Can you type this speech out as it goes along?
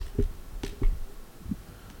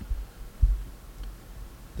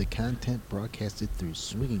The content broadcasted through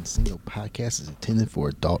Swinging Single Podcast is intended for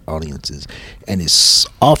adult audiences and is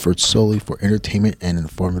offered solely for entertainment and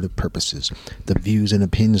informative purposes. The views and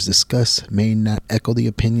opinions discussed may not echo the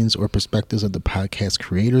opinions or perspectives of the podcast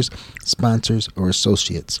creators, sponsors, or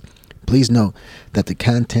associates. Please note that the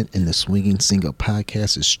content in the Swinging Single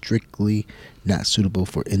Podcast is strictly not suitable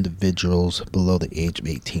for individuals below the age of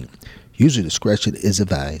 18. User discretion is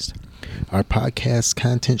advised. Our podcast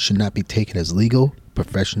content should not be taken as legal,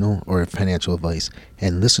 professional, or financial advice,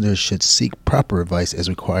 and listeners should seek proper advice as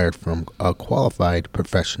required from a qualified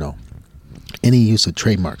professional. Any use of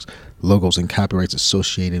trademarks, logos, and copyrights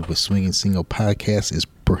associated with Swinging Single Podcast is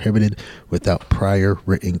prohibited without prior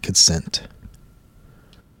written consent.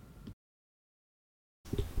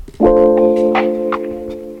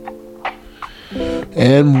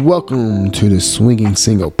 And welcome to the Swinging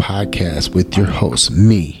Single Podcast with your host,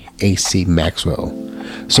 me, AC Maxwell.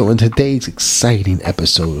 So in today's exciting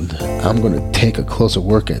episode, I'm going to take a closer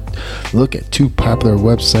look at two popular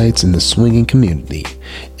websites in the swinging community,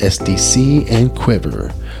 SDC and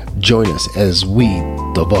Quiver. Join us as we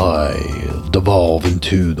devolve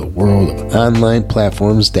into the world of online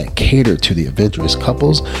platforms that cater to the adventurous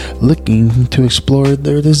couples looking to explore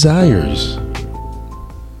their desires.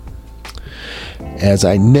 As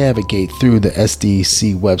I navigate through the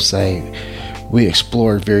SDC website, we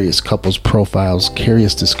explore various couples' profiles,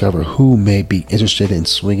 curious to discover who may be interested in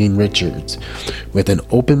swinging Richards. With an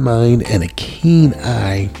open mind and a keen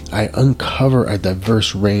eye, I uncover a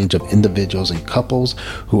diverse range of individuals and couples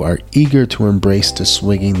who are eager to embrace the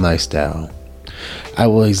swinging lifestyle. I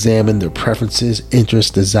will examine their preferences,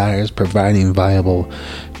 interests, desires, providing viable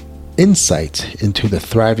insights into the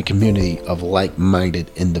thriving community of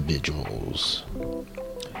like-minded individuals.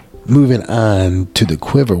 Moving on to the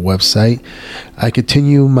Quiver website, I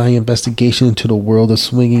continue my investigation into the world of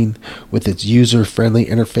swinging with its user-friendly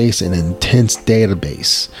interface and intense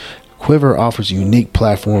database. Quiver offers a unique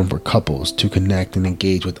platform for couples to connect and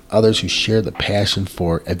engage with others who share the passion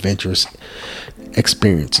for adventurous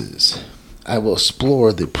experiences. I will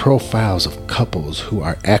explore the profiles of couples who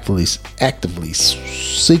are actively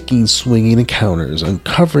seeking swinging encounters,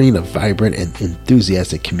 uncovering a vibrant and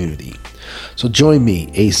enthusiastic community. So join me,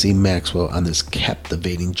 AC Maxwell, on this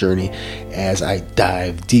captivating journey as I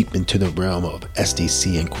dive deep into the realm of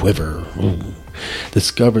SDC and Quiver.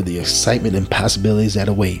 Discover the excitement and possibilities that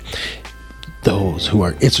await those who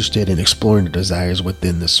are interested in exploring their desires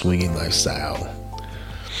within the swinging lifestyle.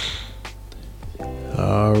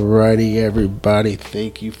 Alrighty, everybody.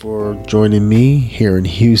 Thank you for joining me here in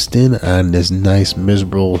Houston on this nice,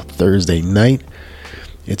 miserable Thursday night.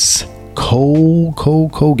 It's cold,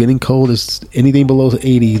 getting cold. It's anything below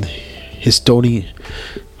 80.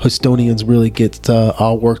 Houstonians really get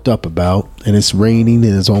all worked up about, and it's raining,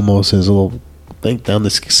 and it's almost as a little, I think, down to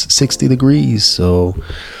 60 degrees. So,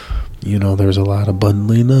 there's a lot of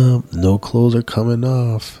bundling up. No clothes are coming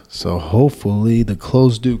off. So hopefully the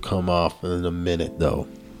clothes do come off in a minute, though.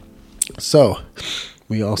 So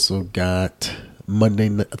we also got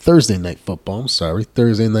Thursday night football.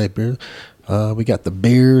 Thursday night beer. We got the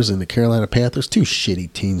Bears and the Carolina Panthers, two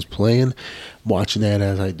shitty teams playing. I'm watching that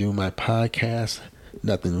as I do my podcast.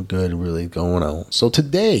 Nothing good really going on. So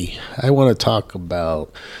today I want to talk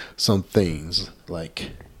about some things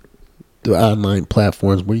like the online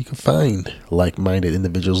platforms where you can find like-minded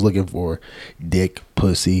individuals looking for dick,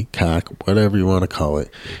 pussy, cock, whatever you want to call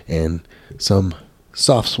it, and some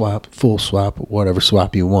soft swap, full swap, whatever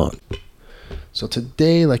swap you want. So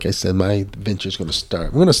today, like I said, my adventure is going to start.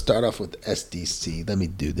 I'm going to start off with SDC. Let me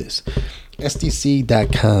do this.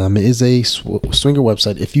 SDC.com is a swinger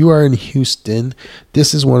website. If you are in Houston,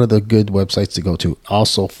 this is one of the good websites to go to.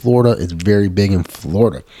 Also, Florida is very big in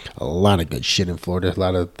Florida. A lot of good shit in Florida. A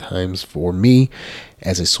lot of times for me,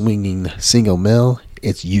 as a swinging single male,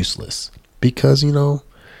 it's useless. Because,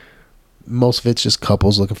 most of it's just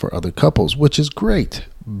couples looking for other couples, which is great.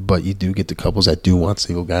 But you do get the couples that do want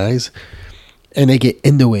single guys. And they get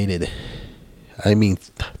inundated.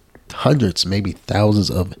 Hundreds, maybe thousands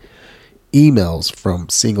of emails from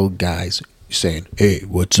single guys saying, "Hey,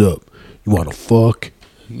 what's up? You want to fuck?"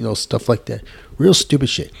 Stuff like that. Real stupid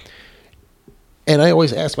shit. And I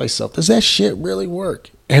always ask myself, does that shit really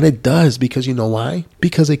work? And it does, because you know why?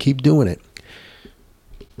 Because they keep doing it.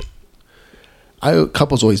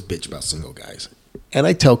 Couples always bitch about single guys. And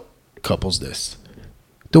I tell couples this.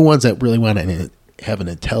 The ones that really want to have an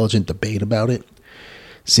intelligent debate about it.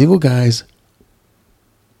 Single guys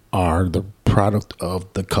are the product of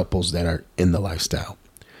the couples that are in the lifestyle.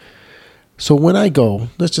 So when I go,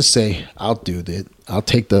 let's just say I'll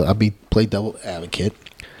play devil advocate.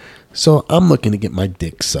 So I'm looking to get my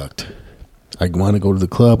dick sucked. I want to go to the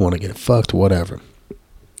club, want to get fucked, whatever.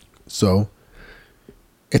 So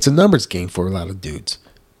it's a numbers game for a lot of dudes.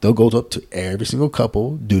 They'll go up to every single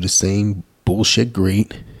couple, do the same bullshit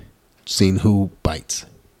greet, seeing who bites.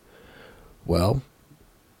 Well,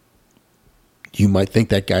 you might think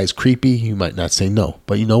that guy's creepy. You might not say no.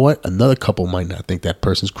 But you know what? Another couple might not think that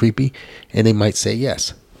person's creepy, and they might say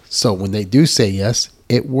yes. So when they do say yes,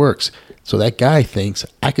 it works. So that guy thinks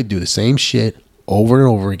I could do the same shit over and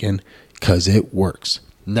over again because it works.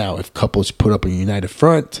 Now, if couples put up a united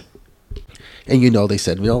front, and they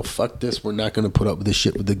said, fuck this, we're not going to put up with this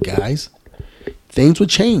shit with the guys, things would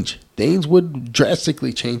change. Things would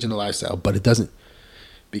drastically change in the lifestyle, but it doesn't,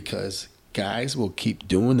 because guys will keep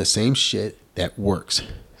doing the same shit that works.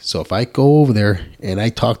 So if I go over there and I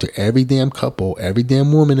talk to every damn couple, every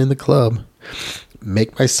damn woman in the club,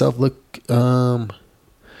 make myself look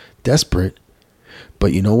desperate,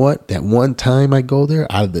 but you know what? That one time I go there,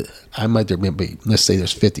 I might remember, let's say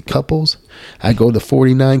there's 50 couples. I go to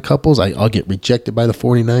 49 couples. I'll get rejected by the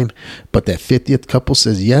 49, but that 50th couple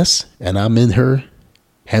says yes, and I'm in her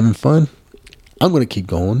having fun. I'm going to keep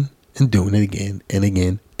going and doing it again and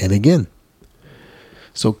again and again.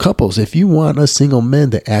 So couples, if you want us single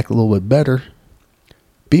men to act a little bit better,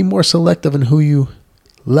 be more selective in who you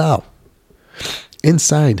allow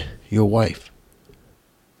inside your wife.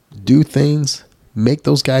 Do things, make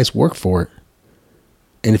those guys work for it.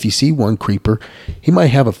 And if you see one creeper, he might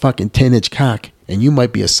have a fucking 10-inch cock and you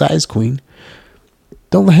might be a size queen.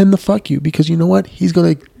 Don't let him to fuck you, because you know what? He's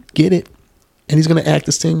going to get it and he's going to act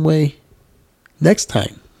the same way next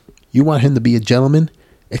time. You want him to be a gentleman?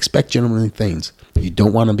 Expect gentlemanly things. If you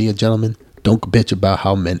don't want to be a gentleman, don't bitch about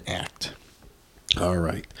how men act. All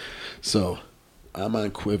right. So I'm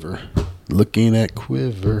on Quiver. Looking at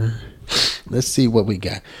Quiver. Let's see what we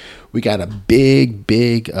got. We got a big,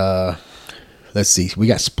 let's see. We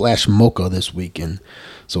got Splash Mocha this weekend.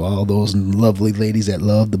 So all those lovely ladies that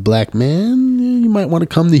love the black man, you might want to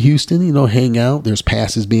come to Houston, hang out. There's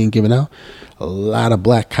passes being given out. A lot of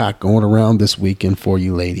black cock going around this weekend for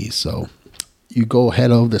you ladies. So you go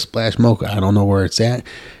head over to Splash Mocha. I don't know where it's at.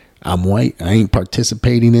 I'm white. I ain't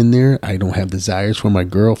participating in there. I don't have desires for my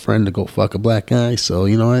girlfriend to go fuck a black guy. So,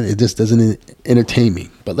 you know what? It just doesn't entertain me.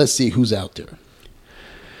 But let's see who's out there.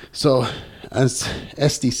 So, as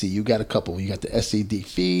SDC, you got a couple. You got the SCD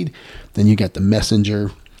feed. Then you got the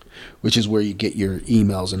Messenger, which is where you get your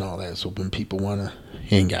emails and all that. So when people want to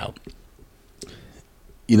hang out.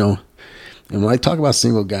 And when I talk about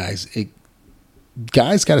single guys,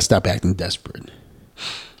 guys got to stop acting desperate.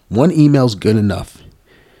 One email's good enough.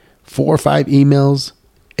 4 or 5 emails,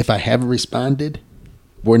 if I haven't responded,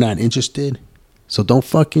 we're not interested. So don't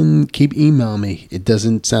fucking keep emailing me. It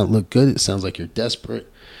doesn't look good. It sounds like you're desperate,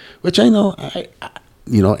 which I know. I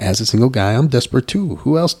as a single guy, I'm desperate too.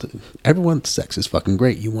 Who else? Everyone's sex is fucking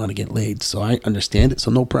great. You want to get laid, so I understand it. So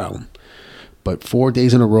no problem. But 4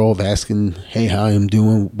 days in a row of asking, hey, how I'm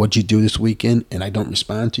doing? What'd you do this weekend? And I don't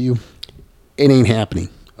respond to you. It ain't happening.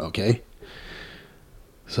 Okay.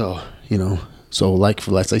 So, So like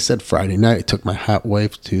I said, Friday night, I took my hot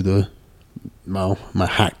wife to my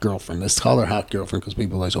hot girlfriend. Let's call her hot girlfriend, because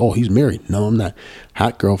people are like, oh, he's married. No, I'm not.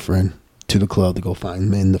 Hot girlfriend to the club to go find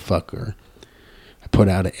men to fuck her. I put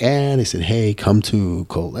out an ad. I said, hey, come to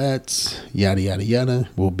Colette's, yada, yada, yada.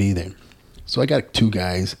 We'll be there. So I got 2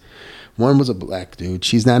 guys. One was a black dude.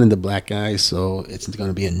 She's not into black guys, so it's going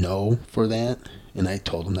to be a no for that. And I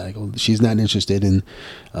told him that she's not interested in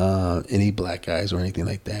any black guys or anything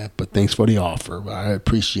like that. But thanks for the offer. I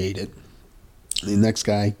appreciate it. The next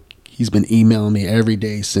guy, he's been emailing me every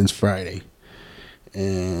day since Friday.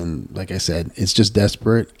 And like I said, it's just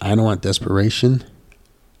desperate. I don't want desperation.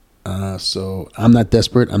 So I'm not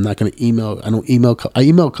desperate. I'm not going to email. I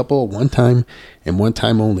email a couple one time and one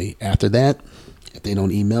time only. After that, if they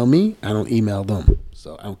don't email me, I don't email them.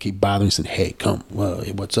 So I don't keep bothering saying, hey, come. Well,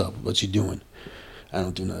 hey, what's up? What you doing? I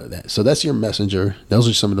don't do none of that. So that's your Messenger. Those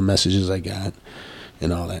are some of the messages I got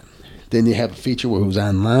and all that. Then you have a feature where who's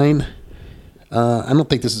online. I don't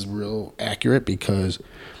think this is real accurate, because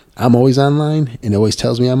I'm always online and it always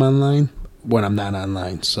tells me I'm online when I'm not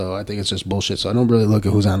online. So I think it's just bullshit. So I don't really look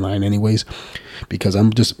at who's online anyways, because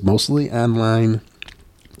I'm just mostly online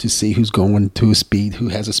to see who's going to who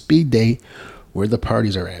has a speed date, where the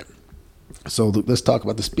parties are at. So let's talk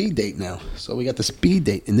about the speed date now. So we got the speed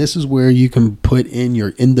date, and this is where you can put in your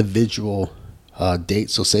individual date.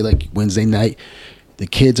 So say like Wednesday night, the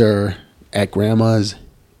kids are at grandma's.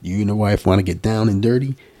 You and your wife want to get down and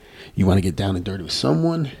dirty. You want to get down and dirty with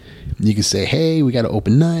someone. You can say, hey, we got an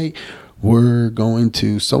open night. We're going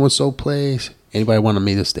to so-and-so place. Anybody want to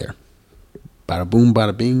meet us there? Bada boom,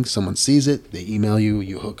 bada bing. Someone sees it, they email you,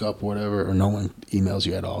 you hook up, whatever, or no one emails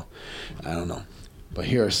you at all. I don't know. But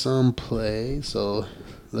here are some plays. So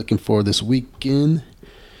looking for this weekend.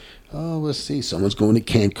 Oh, let's see. Someone's going to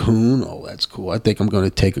Cancun. Oh, that's cool. I think I'm going to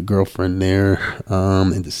take a girlfriend there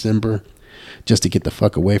in December just to get the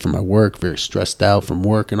fuck away from my work. Very stressed out from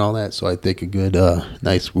work and all that. So I think a good,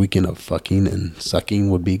 nice weekend of fucking and sucking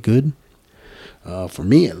would be good. For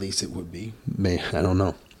me, at least, it would be. I don't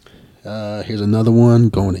know. Here's another one.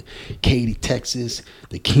 Going to Katy, Texas.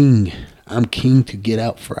 The King. I'm king to get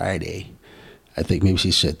out Friday. I think maybe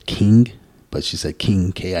she said king, but she said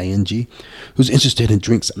King, King, who's interested in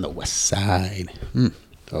drinks on the west side.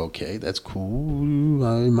 Okay, that's cool.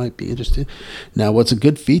 I might be interested. Now, what's a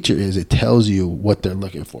good feature is it tells you what they're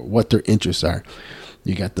looking for, what their interests are.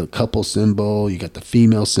 You got the couple symbol, you got the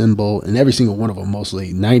female symbol, and every single one of them,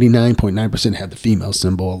 mostly 99.9% have the female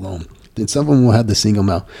symbol alone. Then some of them will have the single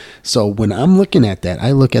male. So when I'm looking at that,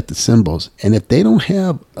 I look at the symbols. And if they don't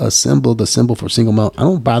have a symbol, the symbol for single male, I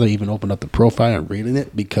don't bother even open up the profile and reading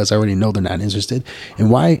it because I already know they're not interested.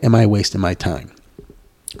 And why am I wasting my time?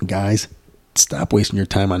 Guys, stop wasting your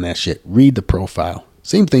time on that shit. Read the profile.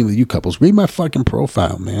 Same thing with you couples. Read my fucking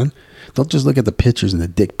profile, man. Don't just look at the pictures and the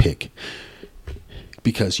dick pic.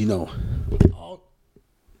 Because,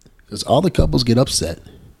 all the couples get upset.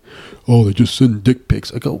 Oh, they're just sending dick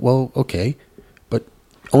pics. I go, well, okay. But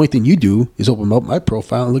only thing you do is open up my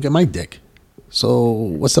profile and look at my dick. So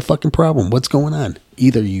what's the fucking problem? What's going on?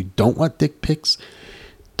 Either you don't want dick pics,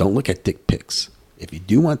 don't look at dick pics. If you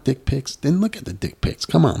do want dick pics, then look at the dick pics.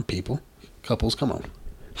 Come on, people. Couples, come on.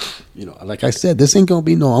 Like I said, this ain't going to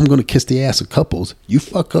be I'm going to kiss the ass of couples. You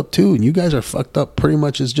fuck up too. And you guys are fucked up pretty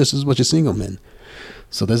much just as much as single men.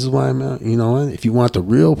 So this is why I'm out. If you want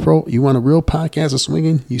you want a real podcast of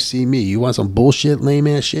swinging, you see me. You want some bullshit, lame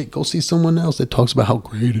ass shit, go see someone else that talks about how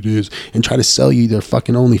great it is and try to sell you their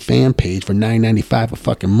fucking OnlyFans page for $9.95 a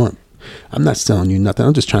fucking month. I'm not selling you nothing.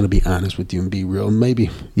 I'm just trying to be honest with you and be real. Maybe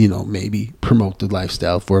promote the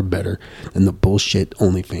lifestyle for better than the bullshit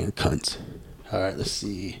OnlyFans cunts. All right, let's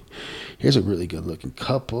see. Here's a really good looking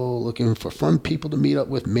couple looking for fun people to meet up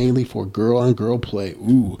with, mainly for girl on girl play.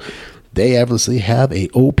 Ooh. They obviously have a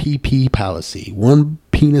OPP policy, one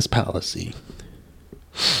penis policy.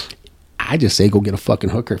 I just say go get a fucking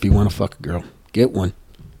hooker if you want to fuck a girl. Get one.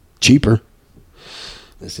 Cheaper.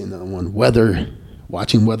 Let's see another one.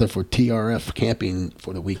 Watching weather for TRF camping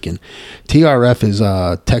for the weekend. TRF is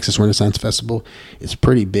Texas Renaissance Festival. It's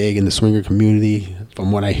pretty big in the swinger community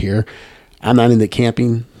from what I hear. I'm not into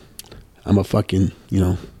camping. I'm a fucking,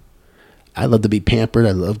 I love to be pampered.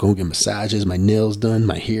 I love going to get massages, my nails done,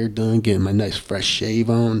 my hair done, getting my nice fresh shave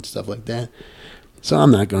on, stuff like that. So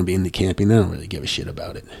I'm not going to be into camping. I don't really give a shit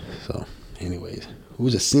about it. So anyways,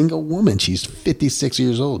 who's a single woman? She's 56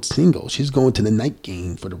 years old, single. She's going to the night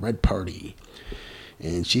game for the red party.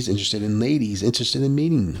 And she's interested in ladies, interested in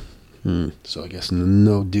meeting. So I guess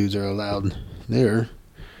no dudes are allowed there.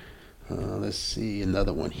 Let's see,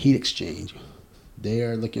 another one, Heat Exchange. They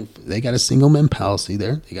are they got a single men policy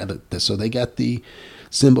there. So they got the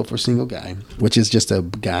symbol for single guy, which is just a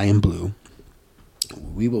guy in blue.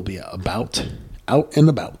 We will be out and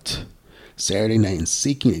about Saturday night and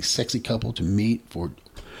seeking a sexy couple to meet for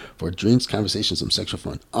drinks, conversations, some sexual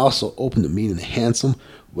fun. Also open to meeting a handsome,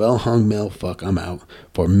 well-hung male fuck. I'm out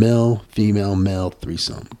for male, female, male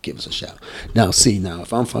threesome. Give us a shout. Now,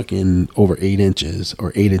 if I'm fucking over 8 inches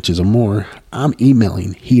or 8 inches or more, I'm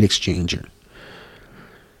emailing Heat Exchanger.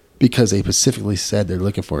 Because they specifically said they're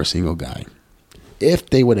looking for a single guy.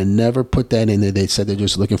 If they would have never put that in there, they said they're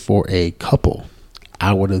just looking for a couple,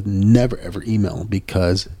 I would have never ever emailed them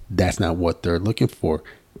because that's not what they're looking for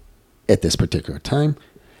at this particular time.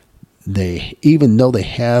 Even though they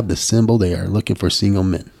have the symbol, they are looking for single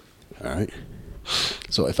men. All right.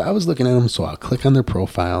 So if I was looking at them, I'll click on their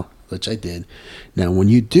profile, which I did. Now, when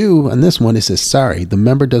you do on this one, it says, sorry, the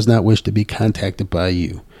member does not wish to be contacted by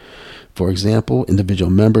you. For example,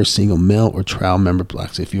 individual member, single male, or trial member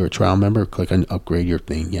blocks. If you're a trial member, click on upgrade your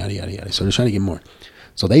thing, yada, yada, yada. So they're trying to get more.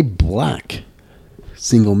 So they block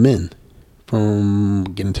single men from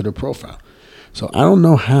getting to their profile. So I don't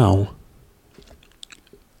know how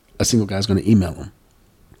a single guy's going to email them.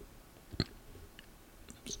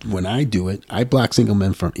 When I do it, I block single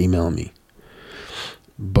men from emailing me.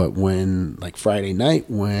 But when, like Friday night,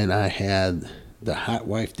 when I had the hot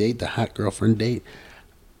wife date, the hot girlfriend date,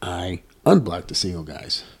 I unblocked the single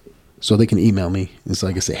guys so they can email me. It's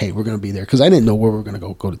like I say, hey, we're going to be there. Because I didn't know where we were going to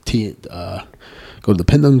go to the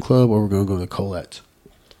Pendulum Club or we're going to go to Colette's.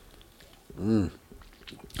 Oh,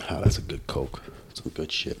 that's a good Coke. Some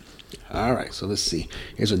good shit. All right, so let's see.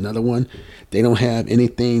 Here's another one. They don't have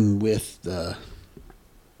anything with the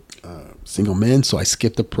single men, so I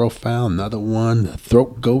skipped the profile. Another one, the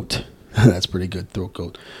throat goat. That's pretty good, throat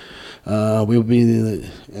goat. We'll be,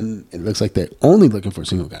 and it looks like they're only looking for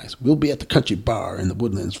single guys. We'll be at the country bar in the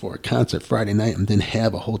Woodlands for a concert Friday night and then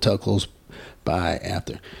have a hotel close by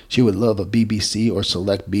after. She would love a BBC or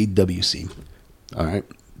select BWC, all right,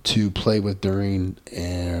 to play with during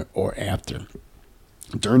or after.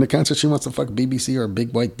 During the concert, she wants to fuck BBC or a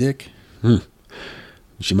big white dick.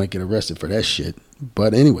 She might get arrested for that shit.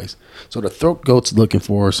 But anyways, so the throat goat's looking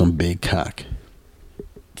for some big cock.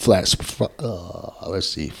 Let's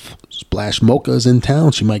see. Splash Mocha's in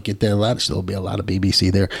town. She might get there a lot. There'll be a lot of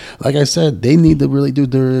BBC there. Like I said, they need to really do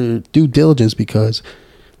their due diligence because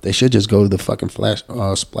they should just go to the fucking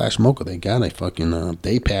Splash Mocha. They got a fucking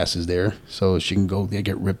day passes there, so she can go. They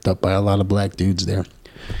get ripped up by a lot of black dudes there.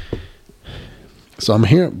 So I'm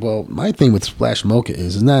here. Well, my thing with Splash Mocha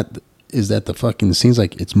is that the fucking, it seems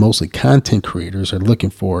like it's mostly content creators are looking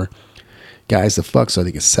for guys to fuck so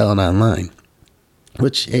they can sell it online.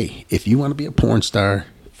 Which, hey, if you want to be a porn star,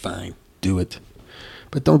 fine, do it.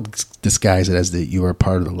 But don't disguise it as that you are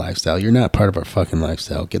part of the lifestyle. You're not part of our fucking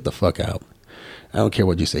lifestyle. Get the fuck out. I don't care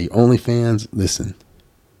what you say. Your OnlyFans, listen.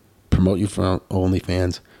 Promote your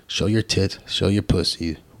OnlyFans. Show your tits. Show your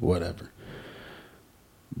pussy. Whatever.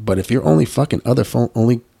 But if you're only fucking other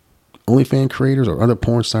OnlyFans creators or other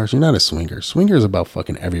porn stars, you're not a swinger. Swinger is about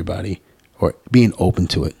fucking everybody or being open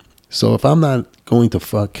to it. So if I'm not going to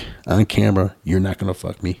fuck on camera, you're not going to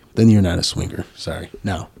fuck me, then you're not a swinger. Sorry.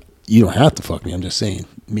 Now, you don't have to fuck me. I'm just saying,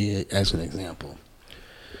 me as an example.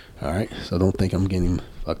 All right? So don't think I'm getting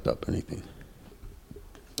fucked up or anything.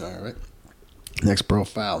 All right. Next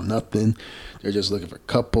profile, nothing. They're just looking for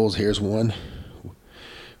couples. Here's one.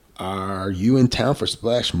 Are you in town for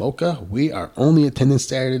Splash Mocha? We are only attending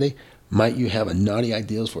Saturday. Might you have a naughty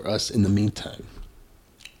ideas for us in the meantime?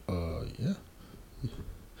 Yeah.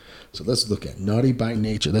 So let's look at Naughty by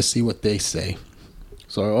Nature. Let's see what they say.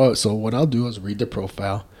 So what I'll do is read the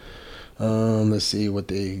profile. Let's see what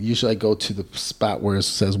they usually I go to the spot where it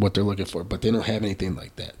says what they're looking for, but they don't have anything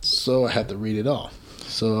like that. So I have to read it all.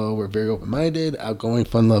 So we're very open-minded, outgoing,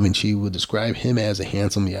 fun-loving. She would describe him as a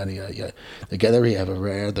handsome yada yada yada. Together we have a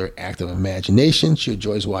rather active imagination. She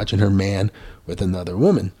enjoys watching her man with another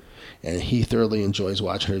woman, and he thoroughly enjoys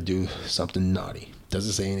watching her do something naughty.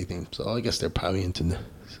 Doesn't say anything, so I guess they're probably into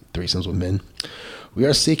threesomes with men. We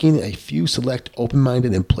are seeking a few select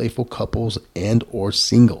open-minded and playful couples and or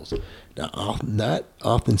singles. Now, not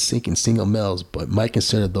often seeking single males, but might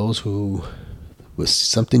consider those who with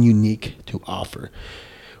something unique to offer.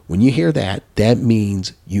 When you hear that, that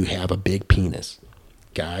means you have a big penis.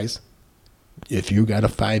 Guys, if you got a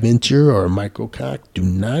 5-incher or a micro cock, do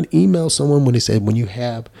not email someone when they say when you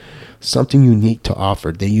have something unique to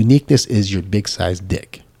offer. The uniqueness is your big size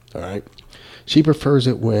dick. All right. She prefers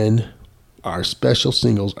it when our special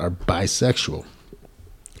singles are bisexual.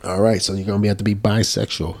 All right, so you're going to have to be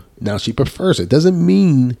bisexual. Now, she prefers it. Doesn't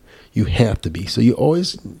mean you have to be. So you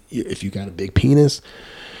always, if you got a big penis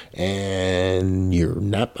and you're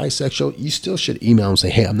not bisexual, you still should email and say,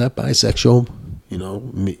 hey, I'm not bisexual. You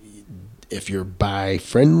know, if you're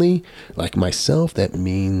bi-friendly, like myself, that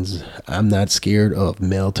means I'm not scared of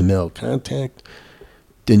male-to-male contact.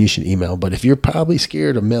 Then you should email. But if you're probably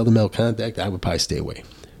scared of male-to-male contact, I would probably stay away.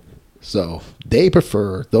 So they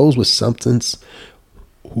prefer those with substance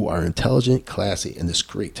who are intelligent, classy, and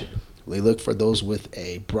discreet. They look for those with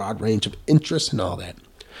a broad range of interests and all that.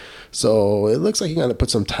 So it looks like you're going to put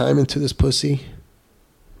some time into this pussy.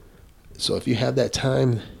 So if you have that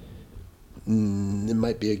time, it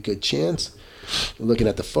might be a good chance. Looking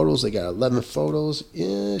at the photos, they got 11 photos.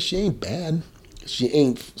 Yeah, she ain't bad. She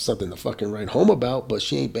ain't something to fucking write home about, but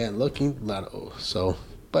she ain't bad looking.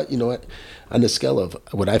 But you know what? On the scale of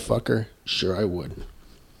would I fuck her? Sure, I would.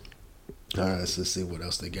 All right, let's see what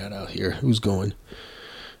else they got out here. Who's going?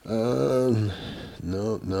 No.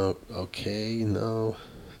 Okay, no,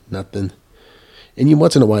 nothing. And you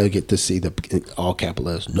once in a while you get to see the all capital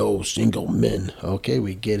letters, no single men. Okay,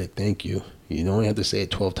 we get it. Thank you. You don't have to say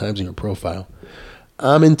it 12 times in your profile.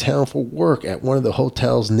 I'm in town for work at one of the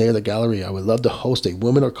hotels near the gallery. I would love to host a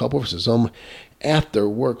woman or couple for some after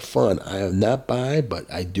work fun. I am not bi,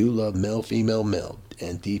 but I do love male, female, male,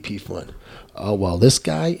 and DP fun. Well, this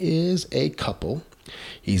guy is a couple.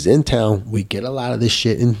 He's in town. We get a lot of this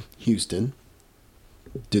shit in Houston.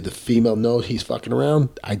 Do the female know he's fucking around?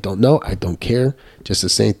 I don't know. I don't care. Just the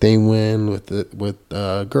same thing with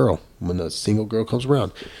a girl. When a single girl comes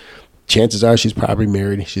around, chances are she's probably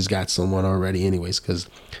married. She's got someone already anyways, because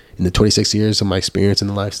in the 26 years of my experience in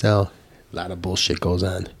the lifestyle, A lot of bullshit goes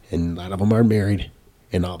on, and a lot of them are married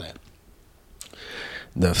and all that.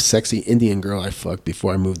 The sexy Indian girl I fucked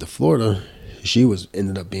before I moved to Florida, she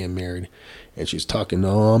ended up being married, and she was talking,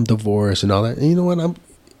 "Oh, I'm divorced and all that." And you know what?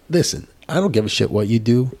 Listen. I don't give a shit what you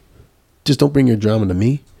do. Just don't bring your drama to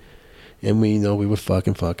me. And we would fuck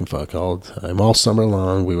all the time. All summer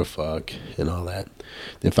long, we would fuck and all that.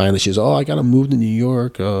 Then finally she's, "Oh, I got to move to New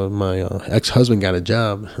York. My ex-husband got a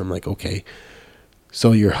job." I'm like, "Okay.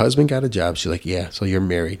 So your husband got a job?" She's like, "Yeah." "So you're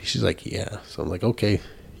married?" She's like, "Yeah." So I'm like, "Okay.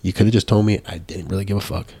 You could have just told me. I didn't really give a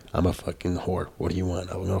fuck. I'm a fucking whore. What do you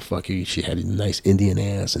want? I was going to fuck you." She had a nice Indian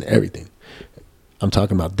ass and everything. I'm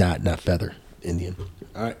talking about dot, not feather Indian.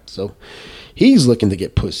 All right, so he's looking to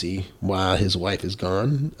get pussy while his wife is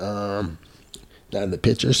gone, not in the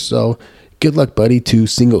picture. So good luck, buddy, to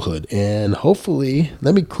singlehood. And hopefully,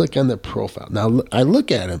 let me click on the profile. Now, I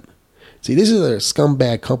look at him. See, these are the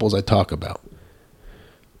scumbag couples I talk about.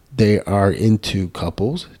 They are into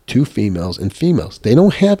couples, two females and females. They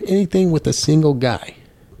don't have anything with a single guy.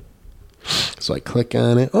 So I click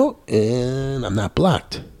on it. Oh, and I'm not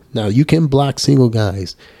blocked. Now, you can block single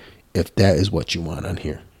guys if that is what you want on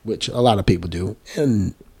here, which a lot of people do,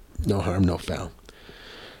 and no harm, no foul.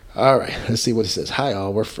 All right, let's see what it says. "Hi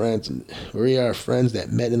all, we're friends. We are friends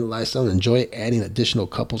that met in the lifestyle and enjoy adding additional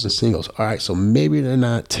couples and singles." All right, so maybe they're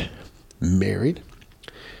not married.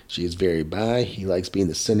 She is very bi. He likes being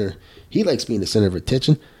the center. He likes being the center of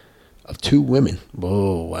attention of two women.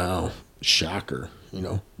 Oh, wow. Shocker.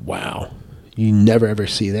 Wow. You never ever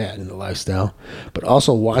see that in the lifestyle. But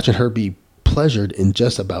also watching her be pleasured in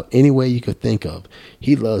just about any way you could think of.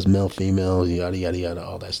 He loves male, female, yada, yada, yada,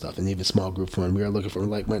 all that stuff. And even small group fun. We are looking for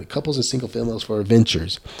like-minded couples and single females for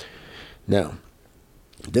adventures. Now,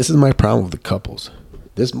 this is my problem with the couples.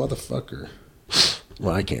 This motherfucker,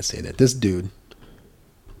 well, I can't say that. This dude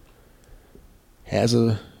I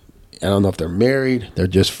don't know if they're married. They're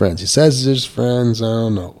just friends. He says they're just friends. I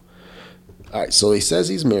don't know. All right, so he says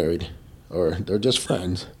he's married, or they're just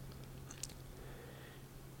friends.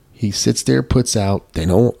 He sits there, puts out. They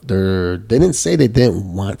didn't say they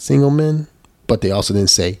didn't want single men, but they also didn't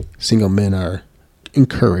say single men are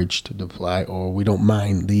encouraged to apply, or we don't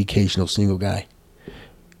mind the occasional single guy.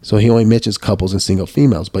 So he only mentions couples and single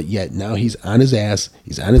females, but yet now he's on his ass.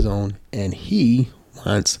 He's on his own, and he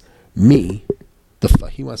wants me.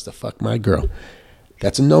 He wants to fuck my girl.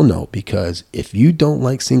 That's a no-no, because if you don't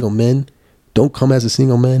like single men, don't come as a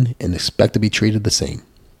single man and expect to be treated the same.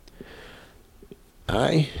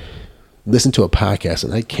 I listened to a podcast,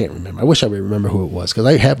 and I can't remember. I wish I would remember who it was, because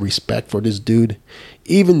I have respect for this dude,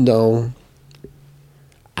 even though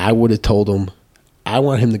I would have told him I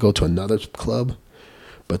want him to go to another club.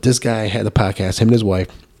 But this guy had a podcast, him and his wife.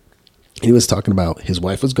 He was talking about his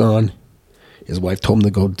wife was gone. His wife told him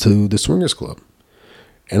to go to the swingers club.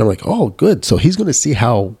 And I'm like, oh, good. So he's going to see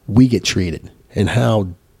how we get treated and how,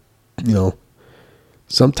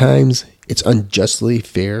 sometimes it's unjustly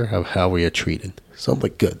fair of how we are treated. So I'm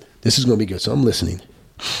like, good. This is going to be good. So I'm listening.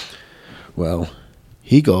 Well,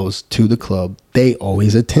 he goes to the club. They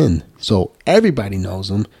always attend. So everybody knows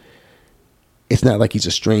him. It's not like he's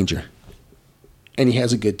a stranger. And he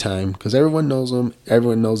has a good time because everyone knows him.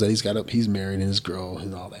 Everyone knows that he's married and his girl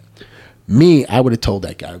and all that. Me, I would have told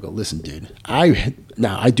that guy, I go, listen, dude, I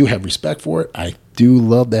do have respect for it. I do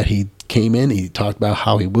love that he came in. He talked about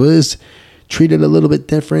how he was treated a little bit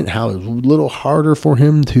different, how it was a little harder for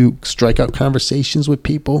him to strike up conversations with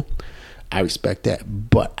people. I respect that.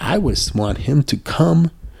 But I would want him to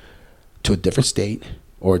come to a different state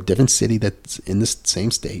or a different city that's in the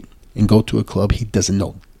same state and go to a club he doesn't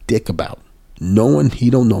know dick about. He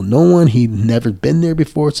don't know no one. He'd never been there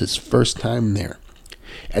before. It's his first time there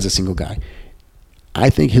as a single guy. I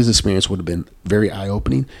think his experience would have been very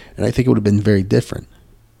eye-opening, and I think it would have been very different.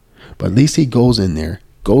 But at least he goes in there,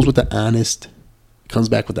 comes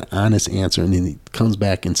back with the honest answer, and then he comes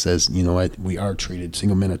back and says, you know what,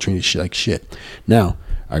 single men are treated like shit. Now,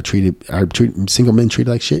 are single men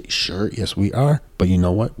treated like shit? Sure, yes we are. But you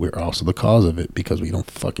know what? We're also the cause of it because we don't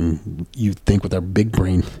you think with our big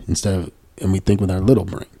brain and we think with our little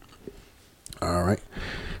brain. All right.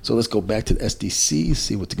 So let's go back to the SDC,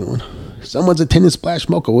 see what's going on. Someone's attending Splash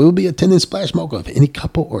Mocha. We will be attending Splash Mocha of any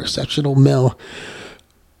couple or exceptional male.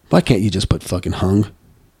 Why can't you just put fucking hung?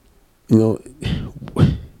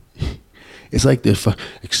 It's like the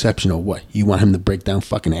exceptional what? You want him to break down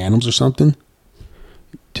fucking atoms or something?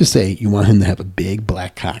 Just say you want him to have a big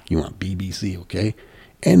black cock. You want BBC, okay?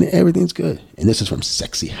 And everything's good. And this is from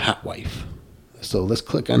Sexy Hot Wife. So let's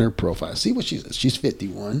click on her profile. See what she's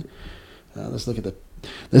 51.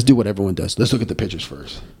 Let's do what everyone does. Let's look at the pictures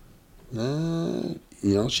first.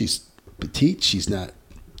 She's petite. She's not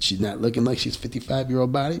She's not looking like she's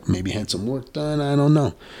 55-year-old body. Maybe had some work done. I don't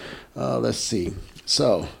know. Let's see.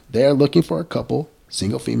 So they're looking for a couple,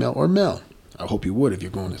 single, female, or male. I hope you would if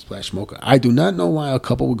you're going to Splash Mocha. I do not know why a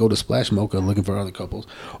couple would go to Splash Mocha looking for other couples,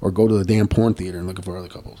 or go to the damn porn theater and looking for other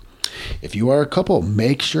couples. If you are a couple,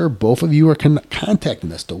 make sure both of you are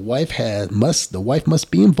contacting us. The wife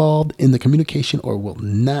must be involved in the communication or will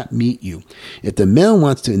not meet you. If the male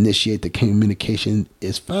wants to initiate the communication,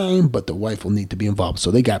 is fine, but the wife will need to be involved.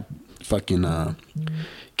 So they got fucking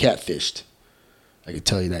catfished. I can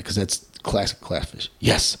tell you that because that's classic catfish.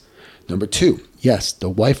 Yes. Number 2, yes, the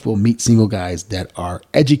wife will meet single guys that are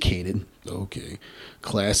educated, okay,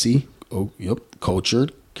 classy,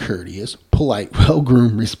 cultured, courteous, polite,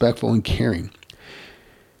 well-groomed, respectful, and caring.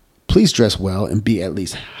 Please dress well and be at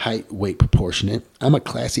least height, weight proportionate. I'm a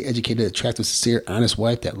classy, educated, attractive, sincere, honest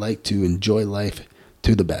wife that like to enjoy life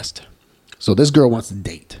to the best. So this girl wants to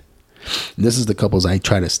date. And this is the couples I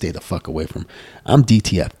try to stay the fuck away from. I'm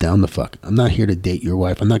DTF, down the fuck. I'm not here to date your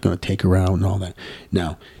wife. I'm not going to take her out and all that.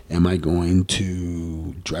 Now, am I going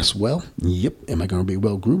to dress well? Yep. Am I going to be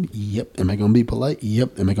well groomed? Yep. Am I going to be polite?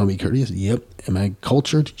 Yep. Am I going to be courteous? Yep. Am I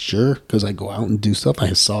cultured? Sure. Because I go out and do stuff.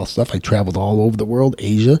 I saw stuff. I traveled all over the world,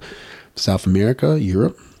 Asia, South America,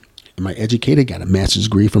 Europe. Am I educated? Got a master's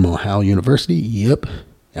degree from Ohio University? Yep.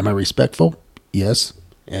 Am I respectful? Yes.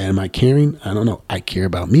 Am I caring? I don't know. I care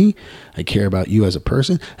about me. I care about you as a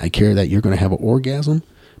person. I care that you're going to have an orgasm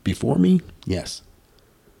before me. Yes.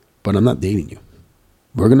 But I'm not dating you.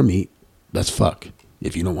 We're going to meet. Let's fuck.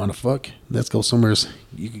 If you don't want to fuck, let's go somewhere.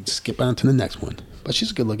 You can skip on to the next one. But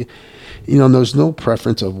she's good looking. There's no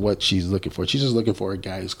preference of what she's looking for. She's just looking for a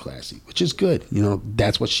guy who's classy, which is good.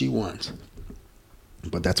 That's what she wants.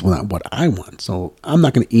 But that's not what I want. So I'm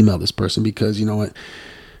not going to email this person because you know what?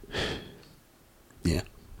 Yeah.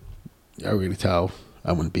 I already tell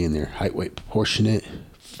I wouldn't be in there. Height, weight, proportionate.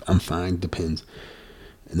 I'm fine. Depends.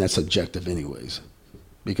 And that's subjective anyways.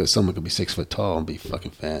 Because someone could be 6 foot tall and be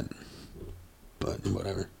fucking fat. But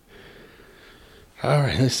whatever. All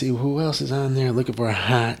right. Let's see who else is on there looking for a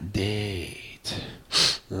hot date.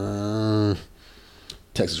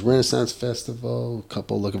 Texas Renaissance Festival.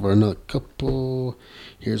 Couple looking for another couple.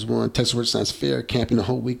 Here's one. Texas Renaissance Fair. Camping the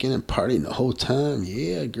whole weekend and partying the whole time.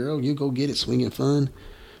 Yeah, girl. You go get it. Swinging fun.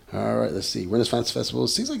 All right, let's see. Renaissance Festival.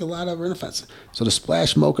 Seems like a lot of Renaissance. So the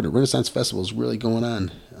Splash Mocha, the Renaissance Festival is really going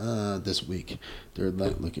on this week. They're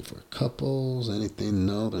looking for couples. Anything?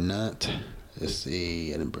 No, they're not. Let's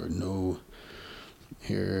see. Edinburgh, no.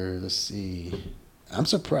 Here, let's see. I'm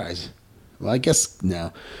surprised. Well, I guess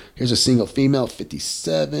now. Here's a single female,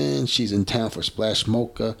 57. She's in town for Splash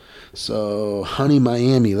Mocha. So, Honey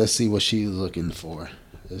Miami. Let's see what she's looking for.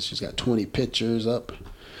 She's got 20 pictures up.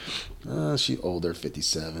 She's older,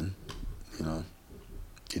 57.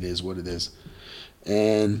 It is what it is.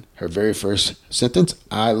 And her very first sentence,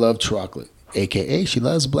 I love chocolate, a.k.a. she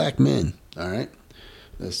loves black men. All right.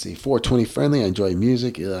 Let's see. 420 friendly. I enjoy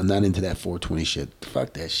music. I'm not into that 420 shit.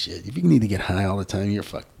 Fuck that shit. If you need to get high all the time, you're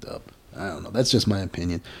fucked up. I don't know. That's just my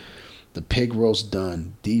opinion. The pig roast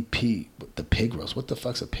done. DP. The pig roast. What the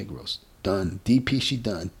fuck's a pig roast? Done. DP, she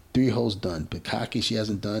done. 3 holes done. Bukkake she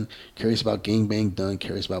hasn't done. Curious about gangbang done.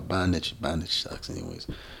 Curious about bondage. Bondage sucks anyways.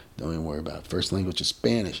 Don't even worry about it. First language is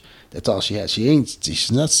Spanish. That's all she has.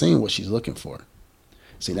 She's not saying what she's looking for.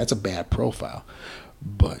 See, that's a bad profile.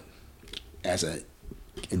 But as an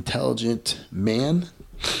intelligent man,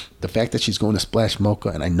 the fact that she's going to Splash Mocha,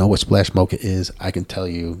 and I know what Splash Mocha is, I can tell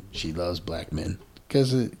you she loves black men.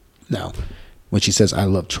 Because now, when she says I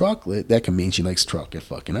love chocolate, that can mean she likes chocolate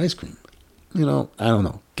fucking ice cream. I don't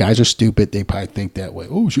know. Guys are stupid. They probably think that way.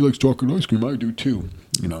 Oh, she likes chocolate ice cream. I do too.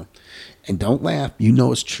 And don't laugh.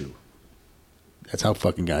 It's true. That's how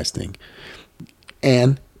fucking guys think.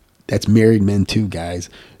 And that's married men too, guys.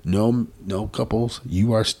 No couples.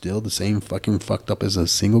 You are still the same fucking fucked up as a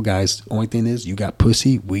single guys. Only thing is, you got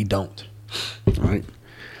pussy. We don't. All right?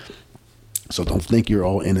 So don't think you're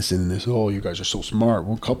all innocent in this. Oh, you guys are so smart.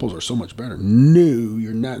 Well, couples are so much better. No,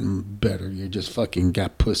 you're not better. You're just fucking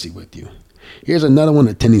got pussy with you. Here's another one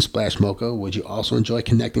attending Splash Mocha. Would you also enjoy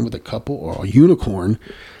connecting with a couple or a unicorn?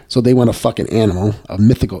 So they want a fucking animal, a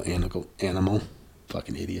mythical animal.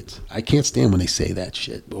 Fucking idiots. I can't stand when they say that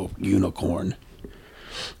shit. Oh, unicorn.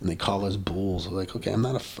 And they call us bulls. I'm like, okay, I'm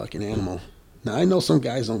not a fucking animal. Now, I know some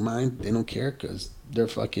guys don't mind. They don't care because they're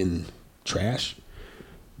fucking trash.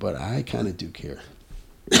 But I kind of do care.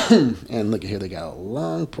 And look at here. They got a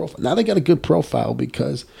long profile. Now they got a good profile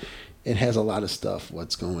because it has a lot of stuff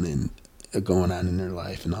what's going on in their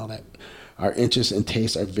life and all that. Our interests and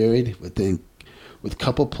tastes are varied with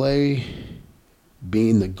couple play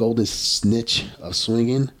being the golden snitch of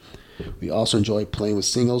swinging. We also enjoy playing with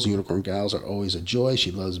singles. Unicorn gals are always a joy.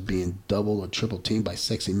 She loves being double or triple teamed by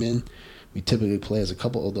sexy men. We typically play as a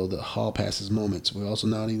couple, although the hall passes moments. We also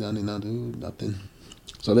not do nothing.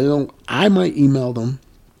 So they don't. I might email them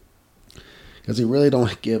because they really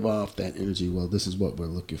don't give off that energy. Well, this is what we're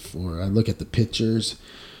looking for. I look at the pictures,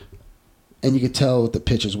 and you can tell with the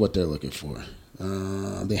pictures what they're looking for.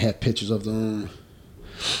 They have pictures of them.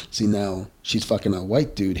 See, now she's fucking a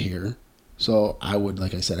white dude here, so I would,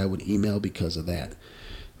 like I said, I would email because of that.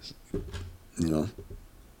 You know.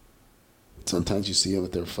 Sometimes you see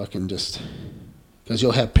that they're fucking just because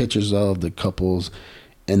you'll have pictures of the couples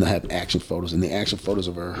and they'll have action photos, and the action photos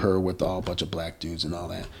of her with all a bunch of black dudes and all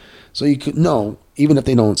that. So you could know, even if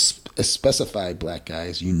they don't specify black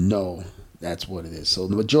guys, you know that's what it is. So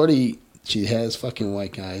the majority, she has fucking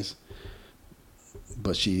white guys,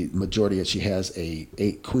 but she has a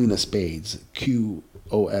Queen of Spades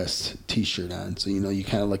QOS T-shirt on. So you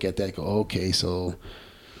kind of look at that and go, okay, so.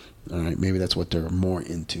 All right, maybe that's what they're more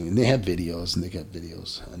into. And they have videos, and they got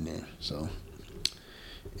videos on there. So,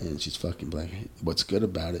 and she's fucking black. What's good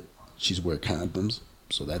about it, she's wearing condoms.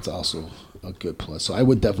 So that's also a good plus. So I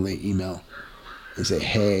would definitely email and say,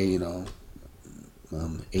 hey,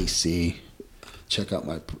 AC, check out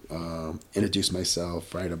my, introduce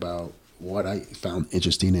myself, write about what I found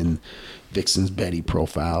interesting in Vixen's Betty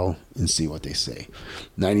profile and see what they say.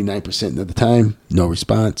 99% of the time, no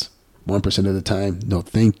response. 1% of the time, no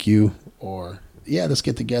thank you, or yeah, let's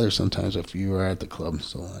get together sometimes if you are at the club,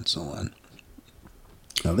 so on, so on.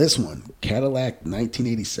 Now this one, Cadillac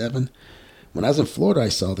 1987. When I was in Florida, I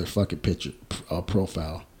saw their fucking picture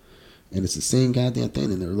profile, and it's the same goddamn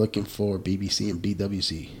thing, and they're looking for BBC and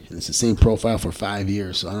BWC, and it's the same profile for 5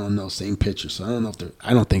 years, so I don't know, same picture, so I don't know if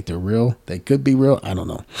I don't think they're real. They could be real, I don't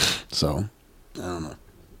know. So, I don't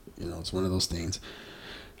know. It's one of those things.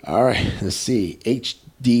 All right, let's see.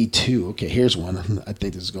 HD2. Okay, here's one. I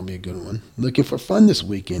think this is going to be a good one. Looking for fun this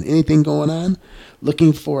weekend. Anything going on?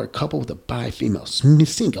 Looking for a couple with a bi-female.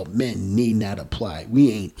 Single men need not apply.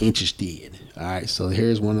 We ain't interested. All right, so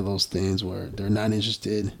here's one of those things where they're not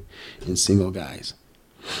interested in single guys.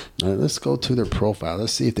 All right, let's go to their profile.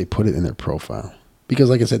 Let's see if they put it in their profile. Because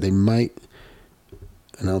like I said, they might,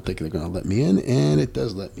 and I don't think they're going to let me in, and it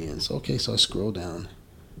does let me in. So, okay, so I scroll down.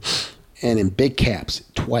 And in big caps,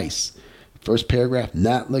 twice. First paragraph,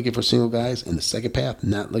 not looking for single guys. And the second paragraph,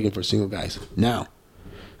 not looking for single guys. Now,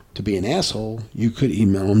 to be an asshole, you could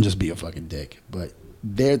email them, just be a fucking dick. But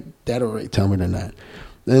that already tell me they're not.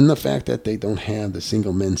 Then the fact that they don't have the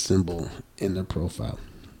single men symbol in their profile.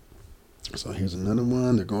 So here's another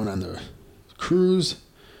one. They're going on their cruise.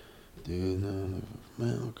 Dude,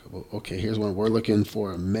 okay, here's one. We're looking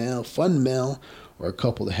for a fun male, or a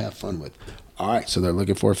couple to have fun with. All right, so they're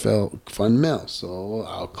looking for a fun male. So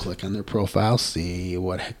I'll click on their profile, see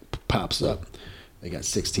what pops up. They got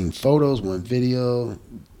 16 photos, 1 video.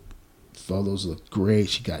 Photos look great.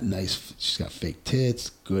 She's got fake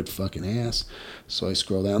tits, good fucking ass. So I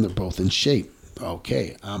scroll down, they're both in shape.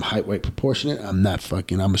 Okay, I'm height, weight, proportionate. I'm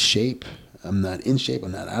a shape. I'm not in shape,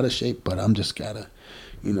 I'm not out of shape, but I'm just gotta,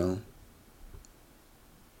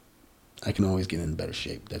 I can always get in better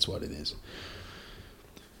shape. That's what it is.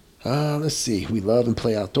 Let's see. We love and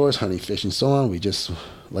play outdoors, hunting, fishing, so on. We just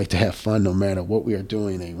like to have fun no matter what we are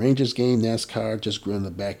doing. A Rangers game, NASCAR, just grew in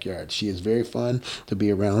the backyard. She is very fun to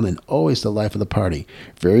be around and always the life of the party.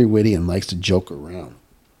 Very witty and likes to joke around.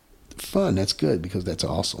 Fun, that's good because that's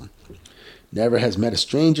awesome. Never has met a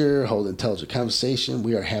stranger, hold intelligent conversation.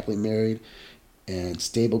 We are happily married and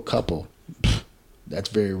stable couple. That's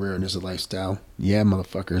very rare in this lifestyle. Yeah,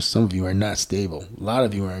 motherfuckers. Some of you are not stable. A lot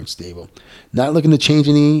of you aren't stable. Not looking to change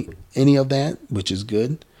any of that, which is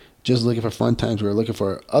good. Just looking for fun times. We're looking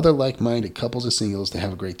for other like-minded couples and singles to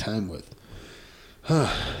have a great time with.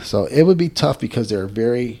 So it would be tough because they're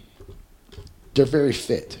very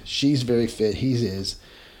fit. She's very fit. He is.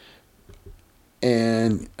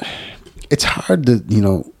 And it's hard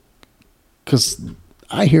to, because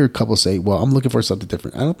I hear a couple say, well, I'm looking for something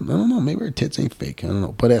different. I don't know. Maybe her tits ain't fake. I don't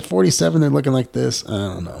know. But at 47, they're looking like this. I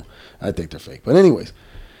don't know. I think they're fake. But anyways,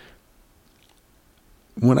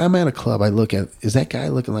 when I'm at a club, I look at, is that guy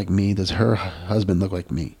looking like me? Does her husband look like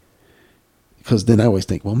me? Because then I always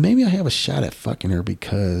think, well, maybe I have a shot at fucking her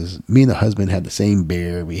because me and the husband had the same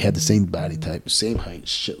beard. We had the same body type, same height,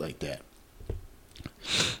 shit like that.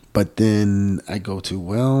 But then I go to,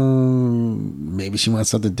 well, maybe she wants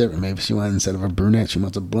something different. Maybe she wants, instead of a brunette, she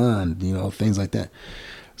wants a blonde, things like that.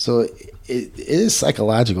 So it is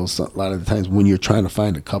psychological a lot of the times when you're trying to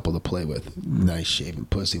find a couple to play with. Nice shaving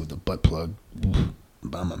pussy with a butt plug.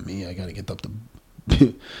 Mamma mia, I got to get up the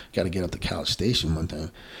got to get up to College Station one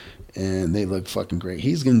time, and they look fucking great.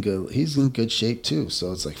 He's in good. He's in good shape too.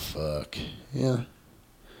 So it's like fuck, yeah.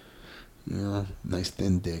 You know, nice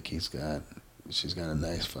thin dick he's got. She's got a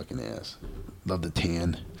nice fucking ass. Love the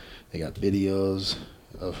tan. They got videos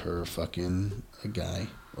of her fucking a guy.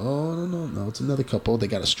 Oh no, it's another couple. They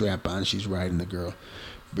got a strap on. She's riding the girl.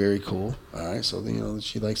 Very cool. All right, so you know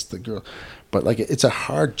she likes the girl, but like it's a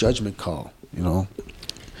hard judgment call, you know.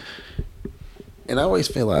 And I always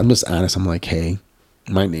feel like I'm just honest. I'm like, hey,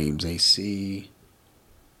 my name's AC.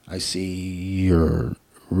 I see you're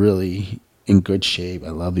really in good shape. I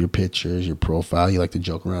love your pictures, your profile. You like to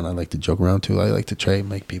joke around. I like to joke around too. I like to try and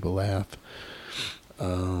make people laugh.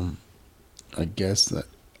 I guess that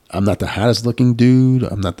I'm not the hottest looking dude.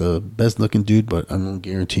 I'm not the best looking dude, but I'm gonna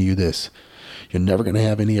guarantee you this: you're never gonna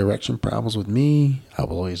have any erection problems with me. I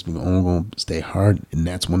will always be gonna stay hard, and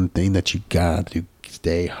that's one thing that you got to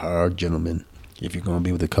stay hard, gentlemen. If you're gonna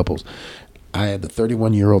be with the couples, I had the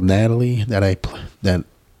 31-year-old Natalie that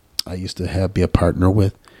I used to be a partner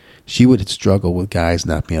with. She would struggle with guys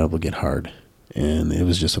not being able to get hard, and it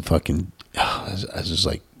was just a fucking. I was just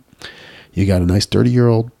like, you got a nice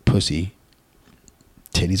 30-year-old pussy.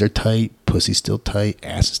 Titties are tight, pussy's still tight,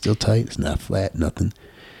 ass is still tight. It's not flat, nothing,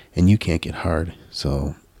 and you can't get hard.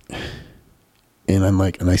 So, and I'm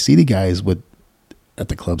like, and I see the guys at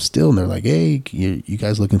the club still, and they're like, "Hey, you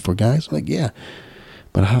guys looking for guys?" I'm like, "Yeah,"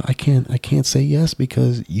 but I can't say yes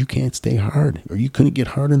because you can't stay hard, or you couldn't get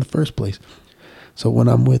hard in the first place. So when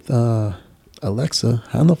I'm with Alexa,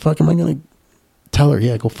 how the fuck am I gonna tell her,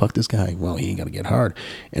 "Yeah, go fuck this guy"? Well, he ain't gonna get hard,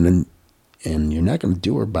 and you're not gonna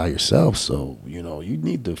do her by yourself. So you know you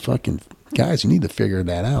need to fucking guys. You need to figure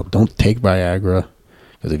that out. Don't take Viagra,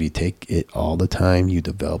 because if you take it all the time, you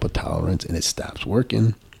develop a tolerance and it stops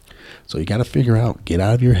working. So you got to figure out, get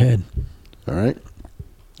out of your head. All right.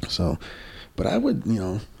 So, but I would, you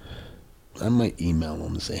know, I might email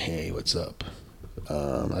them and say, hey, what's up?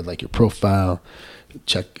 I'd like your profile.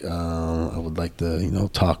 Check. I would like to, you know,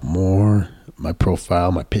 talk more. My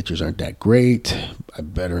profile, my pictures aren't that great. I'm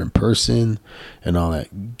better in person and all that.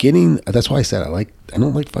 That's why I said I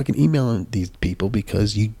don't like fucking emailing these people,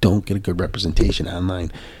 because you don't get a good representation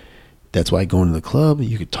online. That's why going to the club,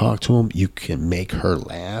 you could talk to them, you can make her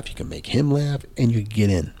laugh, you can make him laugh, and you can get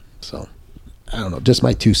in. So, I don't know, just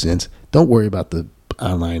my 2 cents. Don't worry about the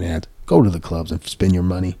online ads. Go to the clubs and spend your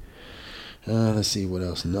money. Let's see what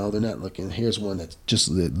else. No, they're not looking. Here's one it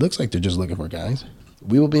looks like they're just looking for guys.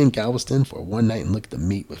 We will be in Galveston for one night and look to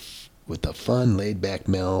meet with a fun, laid-back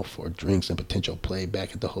male for drinks and potential play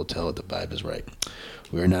back at the hotel if the vibe is right.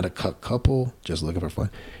 We are not a cut couple, just looking for fun.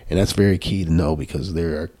 And that's very key to know, because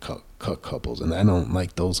there are cut couples, and I don't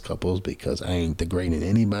like those couples because I ain't degrading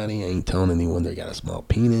anybody. I ain't telling anyone they got a small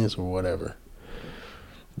penis or whatever,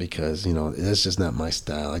 because, you know, that's just not my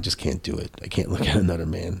style. I just can't do it. I can't look at another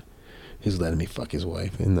man who's letting me fuck his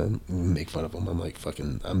wife and then make fun of him. I'm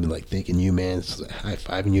like thinking you, man, it's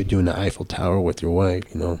high-fiving you doing the Eiffel Tower with your wife,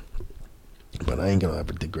 you know. But I ain't gonna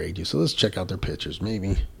ever degrade you. So let's check out their pictures,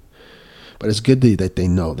 maybe. But it's good that they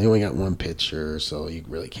know. They only got one picture, so you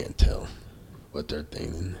really can't tell what they're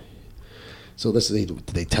thinking. So let's say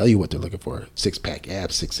they tell you what they're looking for: 6-pack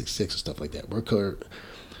abs, 666, stuff like that.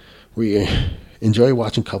 We enjoy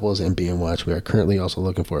watching couples and being watched. We are currently also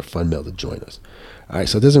looking for a fun male to join us. All right,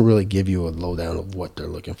 so it doesn't really give you a lowdown of what they're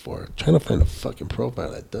looking for. I'm trying to find a fucking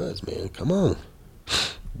profile that does, man. Come on,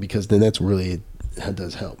 because then that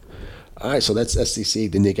does help. All right, so that's SCC.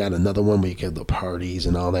 Then they got another one where you get the parties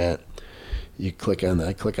and all that. I click on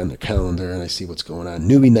the calendar and I see what's going on.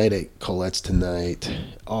 Newbie night at Colette's tonight.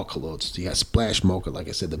 All Colette's. You got Splash Mocha, like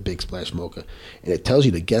I said, the big Splash Mocha. And it tells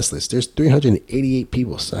you the guest list. There's 388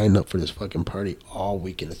 people signed up for this fucking party all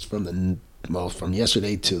weekend. It's from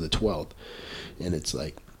yesterday to the 12th. And it's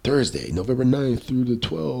like Thursday, November 9th through the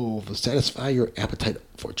 12th. Satisfy your appetite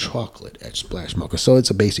for chocolate at Splash Mocha. So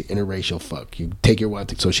it's a basic interracial fuck. You take your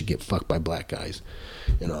wife so she get fucked by black guys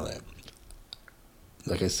and all that.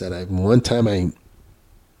 Like I said, one time I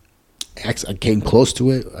came close to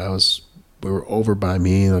it. We were over by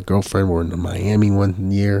me and a girlfriend. We were in Miami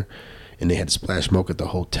one year, and they had Splash Mocha at the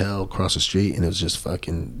hotel across the street, and it was just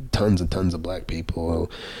fucking tons and tons of black people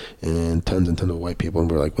and tons of white people. And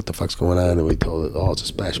we're like, what the fuck's going on? And we told it, it's a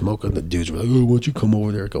Splash Mocha. The dudes were like, oh, why don't you come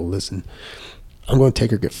over there, go listen. I'm going to take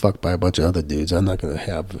her get fucked by a bunch of other dudes. I'm not going to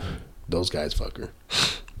have those guys fuck her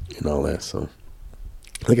and all that. So,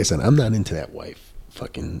 like I said, I'm not into that wife.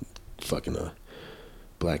 Fucking a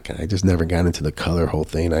black guy. I just never got into the color whole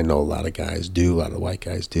thing. I know a lot of guys do, a lot of white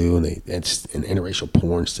guys do, and interracial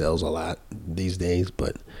porn sells a lot these days.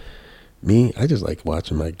 But me, I just like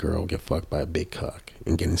watching my girl get fucked by a big cock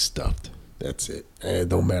and getting stuffed. That's it. It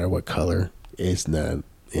don't matter what color. It's not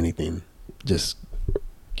anything. Just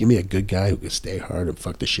give me a good guy who can stay hard and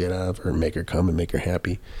fuck the shit out of her and make her come and make her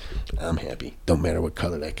happy. I'm happy. Don't matter what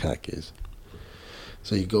color that cock is.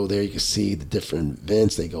 So you go there, you can see the different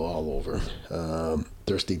events. They go all over.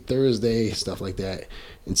 Thirsty Thursday, stuff like that.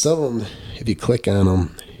 And some of them, if you click on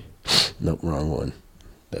them, nope, wrong one.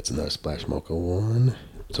 That's another Splash Mocha one.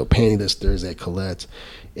 So Pantyless Thursday, Colette's.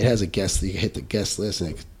 It has a guest. You can hit the guest list and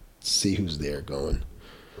it can see who's there going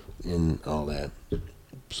and all that.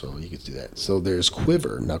 So you can do that. So there's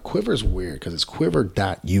Quiver. Now Quiver's weird because it's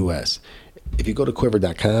quiver.us. If you go to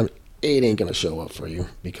quiver.com, it ain't gonna show up for you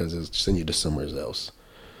because it'll send you to somewhere else.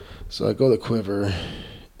 So I go to Quiver,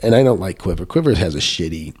 and I don't like Quiver. Quiver has a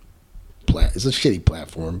shitty it's a shitty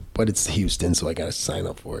platform, but it's Houston, so I gotta sign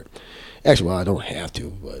up for it. Actually, well, I don't have to,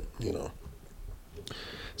 but you know.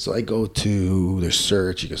 So I go to their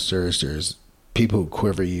search. You can search. There's people who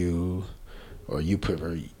quiver you, or you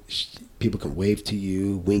quiver. People can wave to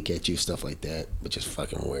you, wink at you, stuff like that, which is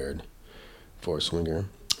fucking weird for a swinger.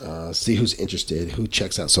 See who's interested, who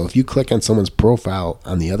checks out. So if you click on someone's profile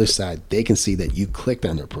on the other side, they can see that you clicked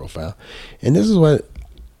on their profile. And this is what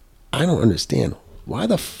I don't understand. Why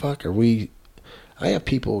the fuck are we... I have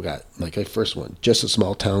people got, like the first one, Just a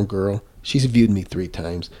Small Town Girl. She's viewed me 3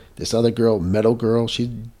 times. This other girl, Metal Girl,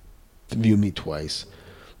 she viewed me twice.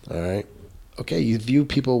 All right? Okay, you view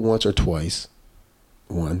people once or twice.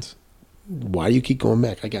 Once. Why do you keep going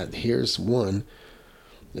back? Here's one.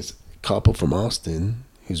 This couple from Austin...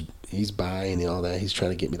 He's bi and all that. He's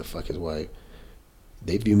trying to get me to fuck his wife.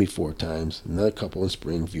 They view me 4 times. Another couple in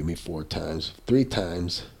Spring view me 4 times. 3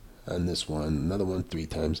 times on this one. Another one 3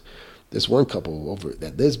 times. This one couple over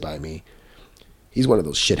that lives by me, he's one of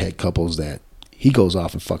those shithead couples that he goes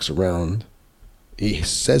off and fucks around. He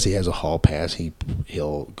says he has a hall pass.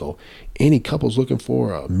 He'll go. Any couple's looking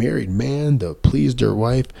for a married man to please their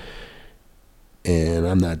wife. And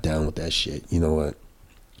I'm not down with that shit. You know what?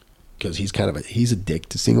 Because he's a dick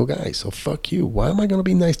to single guys. So fuck you. Why am I going to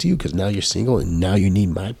be nice to you? Because now you're single and now you need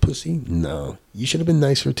my pussy? No. You should have been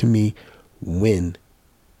nicer to me when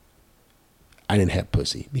I didn't have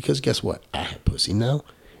pussy. Because guess what? I have pussy now.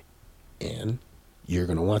 And you're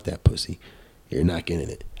going to want that pussy. You're not getting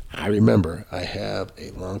it. I remember. I have a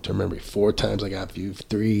long-term memory. 4 times I got viewed.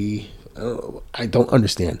 3. I don't know. I don't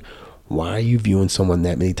understand. Why are you viewing someone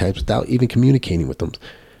that many times without even communicating with them?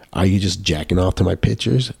 Are you just jacking off to my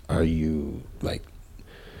pictures? Are you, like,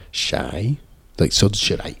 shy? Like, so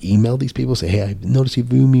should I email these people? Say, hey, I noticed you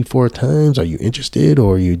viewed me 4 times. Are you interested?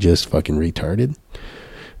 Or are you just fucking retarded?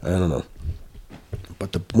 I don't know.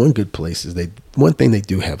 But the one good place is one thing they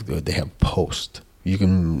do have good, they have post. You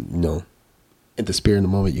can, at the spirit of the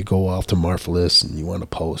moment, you go off to Marvelous and you want to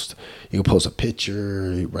post. You can post a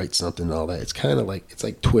picture, you write something and all that. It's kind of like, it's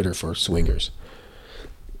like Twitter for swingers.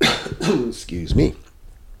 Excuse me.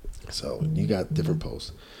 So you got different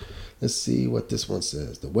posts. Let's see what this one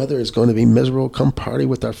says. The weather is going to be miserable. Come party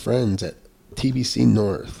with our friends at TBC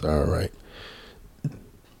North. All right.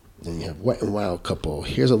 Then you have Wet and Wild couple.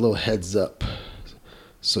 Here's a little heads up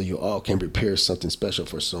so you all can prepare something special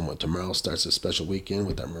for someone. Tomorrow starts a special weekend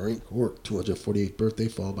with our Marine Corps 248th birthday,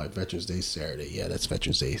 followed by Veterans Day Saturday. Yeah, that's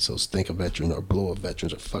Veterans Day. So think a veteran or blow a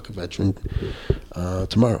veteran or fuck a veteran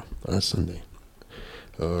tomorrow on Sunday.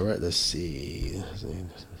 All right, let's see.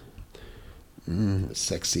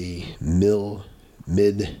 Sexy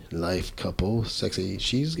midlife couple. Sexy.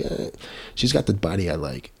 She's got the body I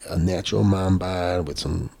like. A natural mom bod with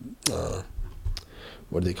some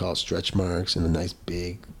what do they call it? Stretch marks and a nice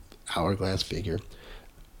big hourglass figure.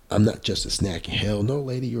 I'm not just a snack. Hell no,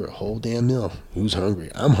 lady. You're a whole damn meal. Who's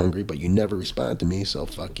hungry? I'm hungry, but you never respond to me, so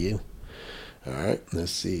fuck you. All right.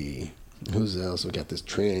 Let's see. Who's else? We got this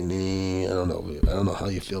tranny. I don't know how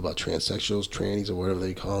you feel about transsexuals, trannies, or whatever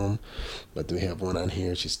they call them. But we have one on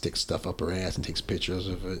here. She sticks stuff up her ass and takes pictures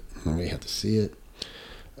of it. And we have to see it.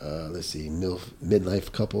 Let's see.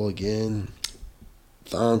 Midlife couple again.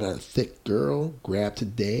 Found a thick girl. Grab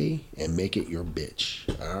today and make it your bitch.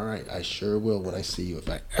 All right. I sure will when I see you. If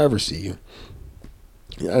I ever see you.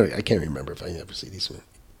 I can't remember if I ever see these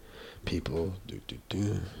people.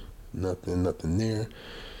 Nothing there.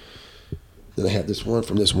 Then I have this one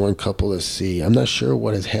from this one couple. Let's see. I'm not sure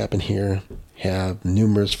what has happened here. Have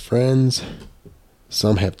numerous friends.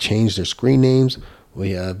 Some have changed their screen names.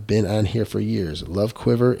 We have been on here for years. Love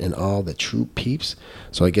Quiver and all the true peeps.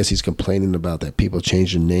 So I guess he's complaining about that people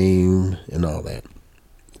change their name and all that.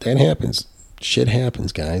 That happens. Shit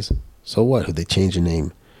happens, guys. So what? Who they change their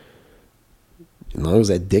name? As long as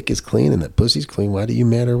that dick is clean and that pussy's clean, why do you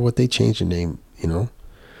matter what they change their name,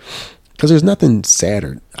 Because there's nothing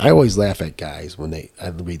sadder. I always laugh at guys when I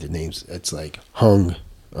read their names. It's like hung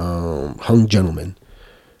gentleman.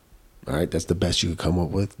 All right, that's the best you could come up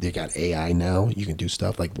with. They got AI now. You can do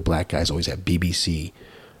stuff like the black guys always have BBC.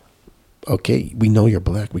 Okay, we know you're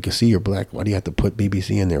black. We can see you're black. Why do you have to put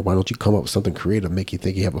BBC in there? Why don't you come up with something creative, make you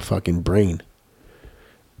think you have a fucking brain?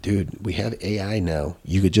 Dude, we have AI now.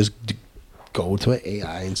 You could just go to an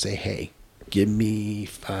AI and say, hey, give me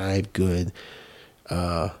 5 good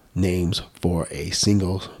names for a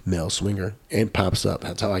single male swinger, and it pops up.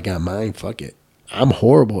 That's how I got mine. Fuck it. I'm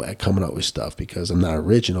horrible at coming up with stuff because I'm not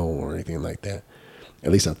original or anything like that.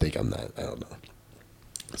 At least I think I'm not. I don't know.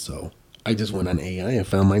 So I just went on AI and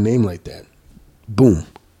found my name like that. Boom.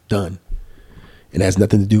 Done. It has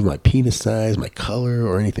nothing to do with my penis size, my color,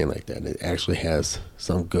 or anything like that. It actually has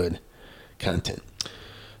some good content.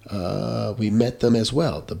 We met them as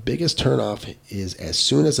well. The biggest turnoff is as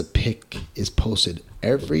soon as a pic is posted,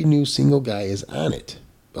 every new single guy is on it.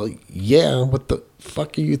 Well, yeah, what the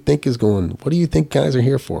fuck do you think is going? What do you think guys are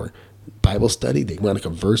here for? Bible study? They want to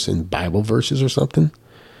converse in Bible verses or something?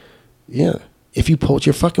 Yeah. If you post,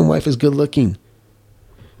 your fucking wife is good looking.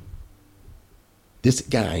 This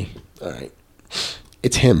guy, all right,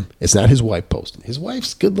 it's him. It's not his wife posting. His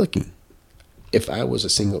wife's good looking. If I was a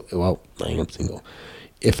single, well, I am single.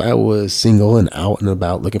 If I was single and out and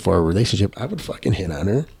about looking for a relationship, I would fucking hit on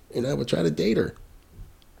her and I would try to date her.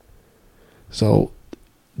 So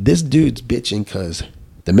this dude's bitching because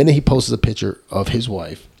the minute he posts a picture of his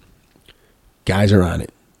wife, guys are on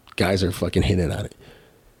it. Guys are fucking hitting on it.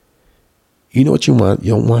 You know what you want?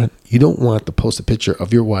 You don't want to post a picture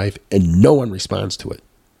of your wife and no one responds to it.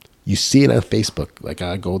 You see it on Facebook. Like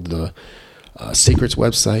I go to the Secrets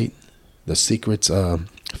website, the Secrets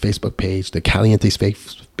Facebook page, the Caliente's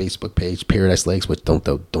Facebook page, Paradise Lakes, which don't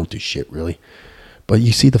do shit really. But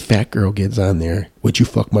you see the fat girl gets on there, would you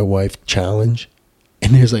fuck my wife challenge?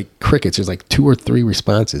 And there's like crickets. There's like 2 or 3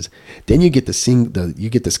 responses. Then you get the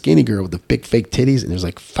skinny girl with the big fake titties, and there's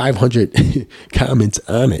like 500 comments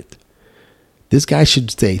on it. This guy should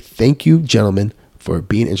say, thank you, gentlemen, for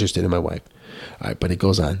being interested in my wife. All right, but it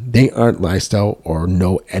goes on. They aren't lifestyle or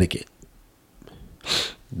no etiquette.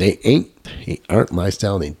 They aren't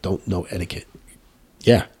lifestyle. They don't know etiquette.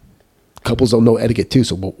 Yeah. Couples don't know etiquette too,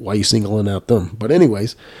 so why are you singling out them? But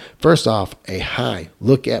anyways, first off, a hi,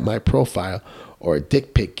 look at my profile, or a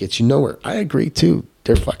dick pic gets you nowhere. I agree too.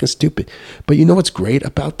 They're fucking stupid. But you know what's great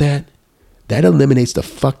about that? That eliminates the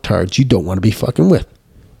fucktards you don't want to be fucking with.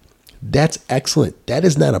 That's excellent. That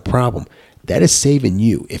is not a problem. That is saving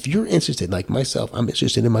you. If you're interested, like myself, I'm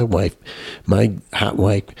interested in my wife, my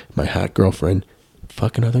hot girlfriend,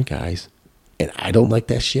 fucking other guys, and I don't like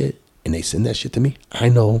that shit, and they send that shit to me, I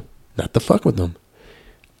know not to fuck with them.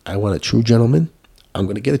 I want a true gentleman. I'm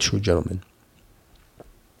going to get a true gentleman.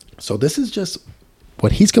 So this is just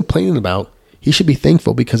what he's complaining about. He should be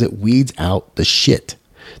thankful because it weeds out the shit.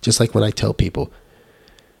 Just like when I tell people,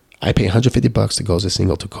 I pay $150 to go as a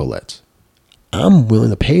single to Colette's. I'm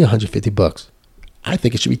willing to pay $150. I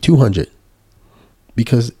think it should be $200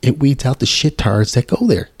 because it weeds out the shit-tards that go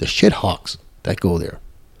there, the shit-hawks that go there.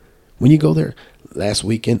 When you go there last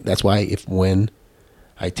weekend, that's why when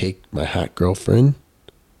I take my hot girlfriend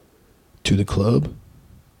to the club,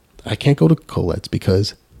 I can't go to Colette's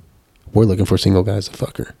because we're looking for single guys to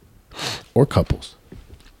fuck her or couples.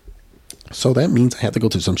 So that means I have to go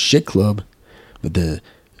to some shit club with the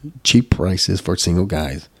cheap prices for single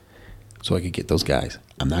guys so I could get those guys.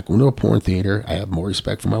 I'm not going to a porn theater. I have more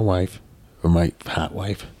respect for my wife or my hot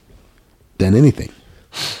wife than anything.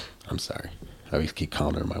 I'm sorry. I always keep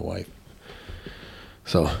calling her my wife.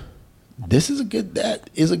 So that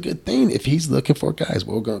is a good thing. If he's looking for guys,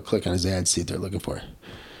 we're going to click on his ad, see if they're looking for it.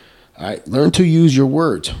 All right. Learn to use your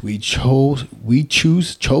words. We chose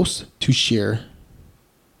to share.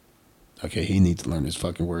 Okay, he needs to learn his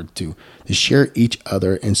fucking word too. To share each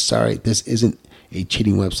other. And sorry, this isn't a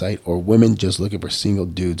cheating website or women just looking for single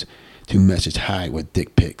dudes to message hi with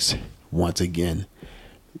dick pics. Once again,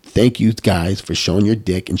 thank you guys for showing your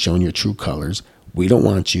dick and showing your true colors. We don't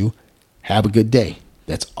want you. Have a good day.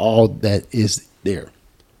 That's all that is there.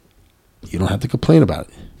 You don't have to complain about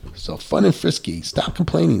it. So fun and frisky. Stop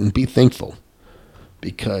complaining and be thankful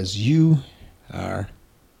because you are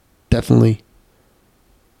definitely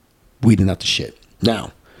weeding out the shit.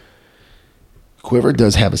 Now, Quiver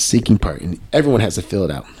does have a seeking part, and everyone has to fill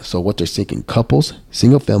it out. So what they're seeking, couples,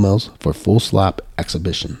 single females for full slop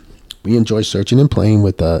exhibition. We enjoy searching and playing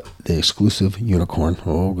with the exclusive unicorn.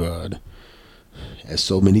 Oh, God. As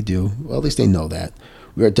so many do. Well, at least they know that.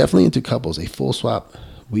 We are definitely into couples, a full swap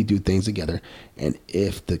We do things together. And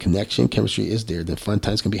if the connection, chemistry is there, then fun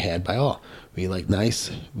times can be had by all. We like nice,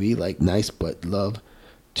 but love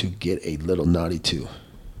to get a little naughty too.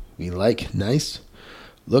 We like nice,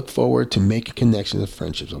 look forward to making connections and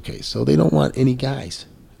friendships. Okay, so they don't want any guys.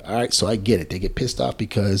 All right, so I get it. They get pissed off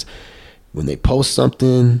because when they post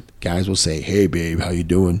something, guys will say, "Hey, babe, how you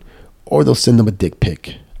doing?" Or they'll send them a dick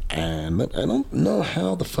pic. And I don't know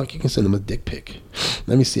how the fuck you can send them a dick pic.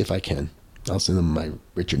 Let me see if I can. I'll send them my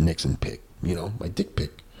Richard Nixon pic. My dick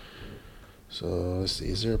pic. So let's see.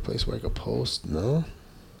 Is there a place where I could post? No.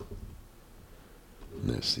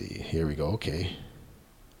 Let's see. Here we go. Okay.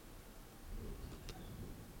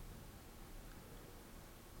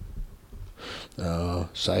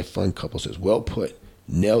 Sci Fun Couple says, well put.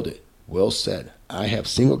 Nailed it. Well said. I have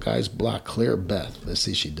single guys blocked. Claire Beth. Let's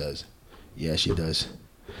see if she does. Yeah, she does.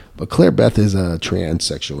 But Claire Beth is a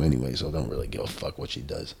transsexual anyway, so don't really give a fuck what she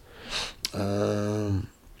does.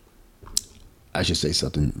 I should say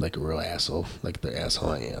something like a real asshole, like the asshole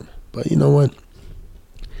I am. But you know what?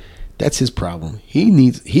 That's his problem.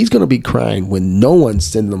 He's going to be crying when no one's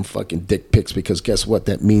sending him fucking dick pics, because guess what?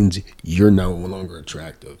 That means you're no longer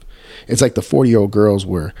attractive. It's like the 40-year-old girls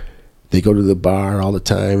where they go to the bar all the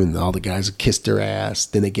time and all the guys kiss their ass.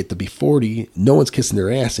 Then they get to be 40. No one's kissing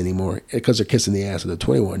their ass anymore because they're kissing the ass of the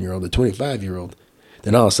 21-year-old, the 25-year-old.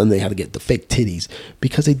 Then all of a sudden they have to get the fake titties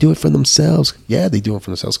because they do it for themselves. Yeah, they do it for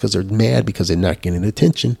themselves because they're mad because they're not getting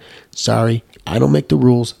attention. Sorry, I don't make the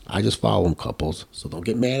rules. I just follow them, couples. So don't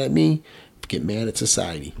get mad at me. Get mad at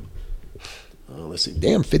society. Let's see.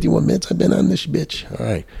 Damn, 51 minutes I've been on this bitch. All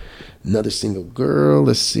right. Another single girl.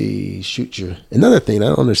 Let's see. Another thing I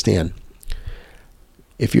don't understand.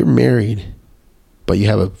 If you're married, but you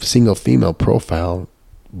have a single female profile,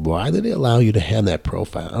 why do they allow you to have that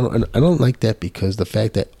profile? I don't like that, because the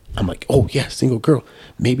fact that I'm like, oh yeah, single girl.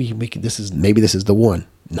 Maybe this is the one.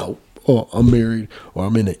 No. Oh, I'm married, or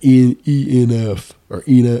I'm in an ENF or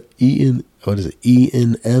what is it?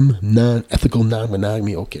 ENM, non-ethical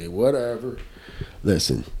non-monogamy. Okay, whatever.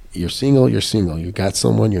 Listen, you're single. You got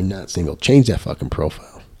someone. You're not single. Change that fucking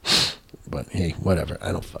profile. But hey, whatever.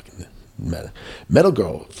 I don't fucking matter. Metal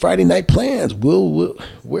Girl, Friday night plans.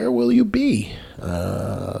 Where will you be?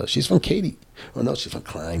 She's from Katy. Oh no, she's from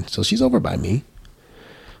Klein. So she's over by me.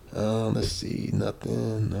 Let's see.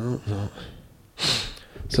 Nothing. No.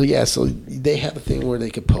 So yeah, so they have a thing where they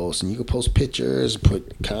could post, and you could post pictures,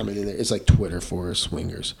 put comment in there. It's like Twitter for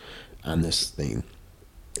swingers on this thing.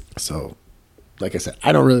 So, like I said,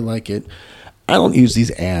 I don't really like it. I don't use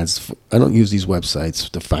these ads. I don't use these websites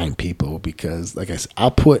to find people, because, like I said,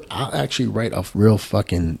 I'll actually write a real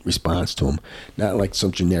fucking response to them, not like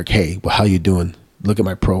some generic, hey, well, how you doing? Look at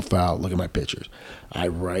my profile. Look at my pictures. I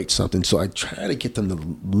write something. So I try to get them to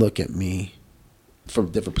look at me from a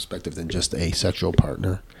different perspective than just a sexual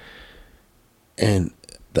partner. And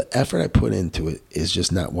the effort I put into it is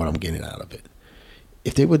just not what I'm getting out of it.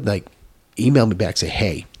 If they would like email me back, say,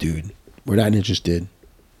 hey, dude, we're not interested.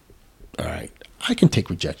 All right. I can take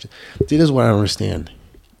rejection. See, this is what I don't understand.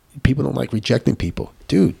 People don't like rejecting people.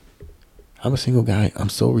 Dude, I'm a single guy. I'm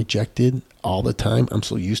so rejected all the time. I'm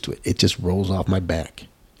so used to it. It just rolls off my back,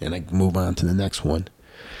 and I move on to the next one.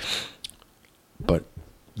 But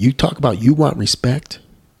you talk about you want respect.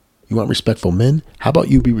 You want respectful men. How about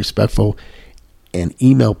you be respectful and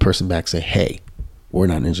email person back, say, hey, we're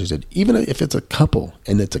not interested. Even if it's a couple,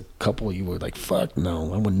 and it's a couple you were like, fuck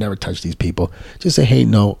no, I would never touch these people. Just say, hey,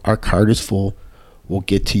 no, our card is full. We'll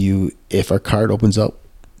get to you. If our card opens up,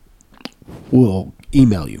 we'll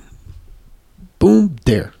email you. Boom,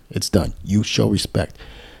 there. It's done. You show respect.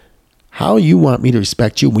 How you want me to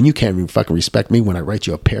respect you when you can't even fucking respect me when I write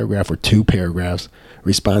you a paragraph or 2 paragraphs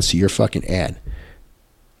response to your fucking ad?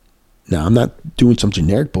 Now, I'm not doing some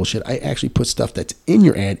generic bullshit. I actually put stuff that's in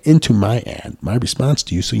your ad into my ad, my response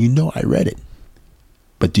to you, so you know I read it.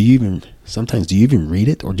 But sometimes do you even read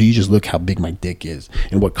it? Or do you just look how big my dick is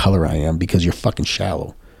and what color I am because you're fucking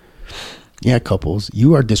shallow? Yeah, couples,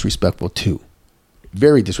 you are disrespectful too.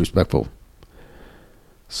 Very disrespectful.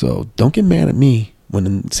 So don't get mad at me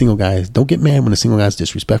don't get mad when a single guy is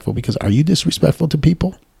disrespectful, because are you disrespectful to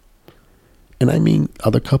people? And I mean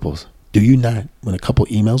other couples. Do you not, when a couple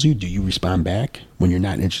emails you, do you respond back when you're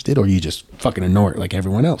not interested, or you just fucking ignore it like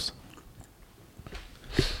everyone else?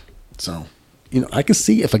 So, I can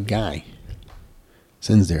see if a guy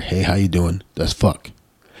sends their, hey, how you doing? That's fuck.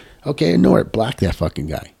 Okay, ignore it. Block that fucking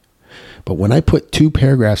guy. But when I put 2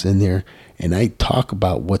 paragraphs in there and I talk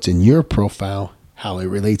about what's in your profile, how it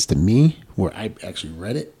relates to me, where I actually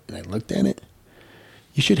read it and I looked at it,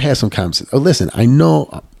 you should have some comments. Oh, listen, I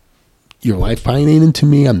know Your life probably ain't into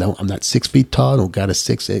me. I'm not 6 feet tall. I don't got a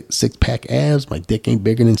six pack abs. My dick ain't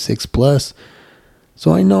bigger than 6+.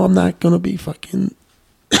 So I know I'm not gonna be fucking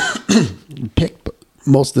picked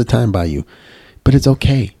most of the time by you. But it's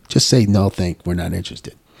okay. Just say no, we're not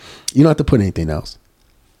interested. You don't have to put anything else.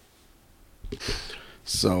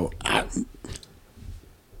 So I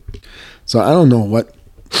don't know what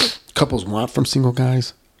couples want from single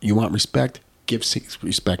guys. You want respect? Give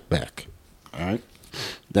respect back. All right?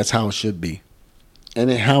 That's how it should be. And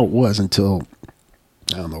then how it was until,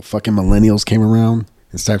 I don't know, fucking millennials came around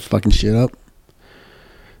and started fucking shit up.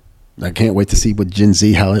 I can't wait to see what Gen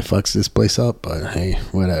Z, how it fucks this place up. But hey,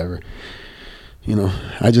 whatever. You know,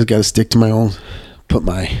 I just got to stick to my own, put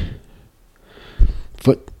my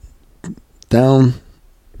foot down,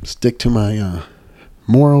 stick to my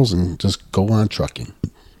morals, and just go on trucking.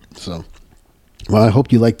 So, well, I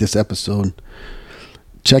hope you like this episode.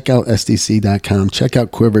 Check out SDC.com. Check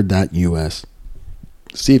out Quiver.us.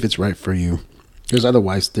 See if it's right for you. There's other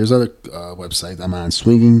websites. I'm on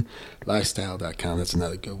SwingingLifestyle.com. That's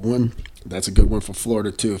another good one. That's a good one for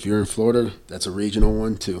Florida, too. If you're in Florida, that's a regional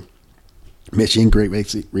one, too. Michigan, Great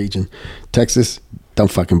Lakes region. Texas,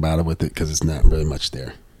 don't fucking bother with it because it's not really much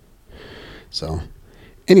there. So,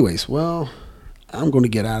 anyways, well, I'm going to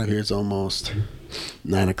get out of here. It's almost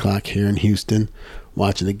 9 o'clock here in Houston.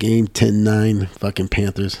 Watching the game, 10-9, fucking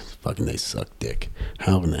Panthers. Fucking they suck dick.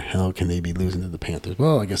 How in the hell can they be losing to the Panthers?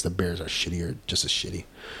 Well, I guess the Bears are shitty or just as shitty.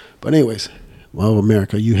 But anyways, well,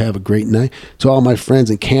 America, you have a great night. To all my friends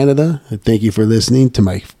in Canada, thank you for listening. To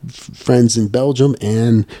my friends in Belgium,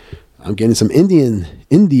 and I'm getting some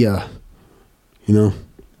India,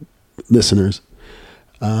 listeners.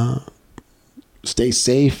 Stay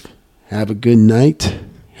safe. Have a good night.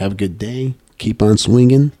 Have a good day. Keep on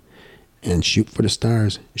swinging. And shoot for the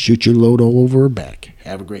stars. Shoot your load all over her back.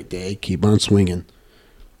 Have a great day. Keep on swinging.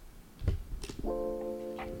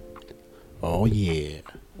 Oh, yeah.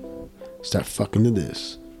 Start fucking to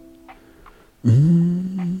this.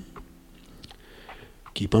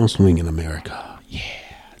 Keep on swinging, America. Yeah.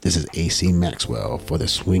 This is AC Maxwell for the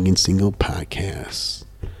Swinging Single Podcast.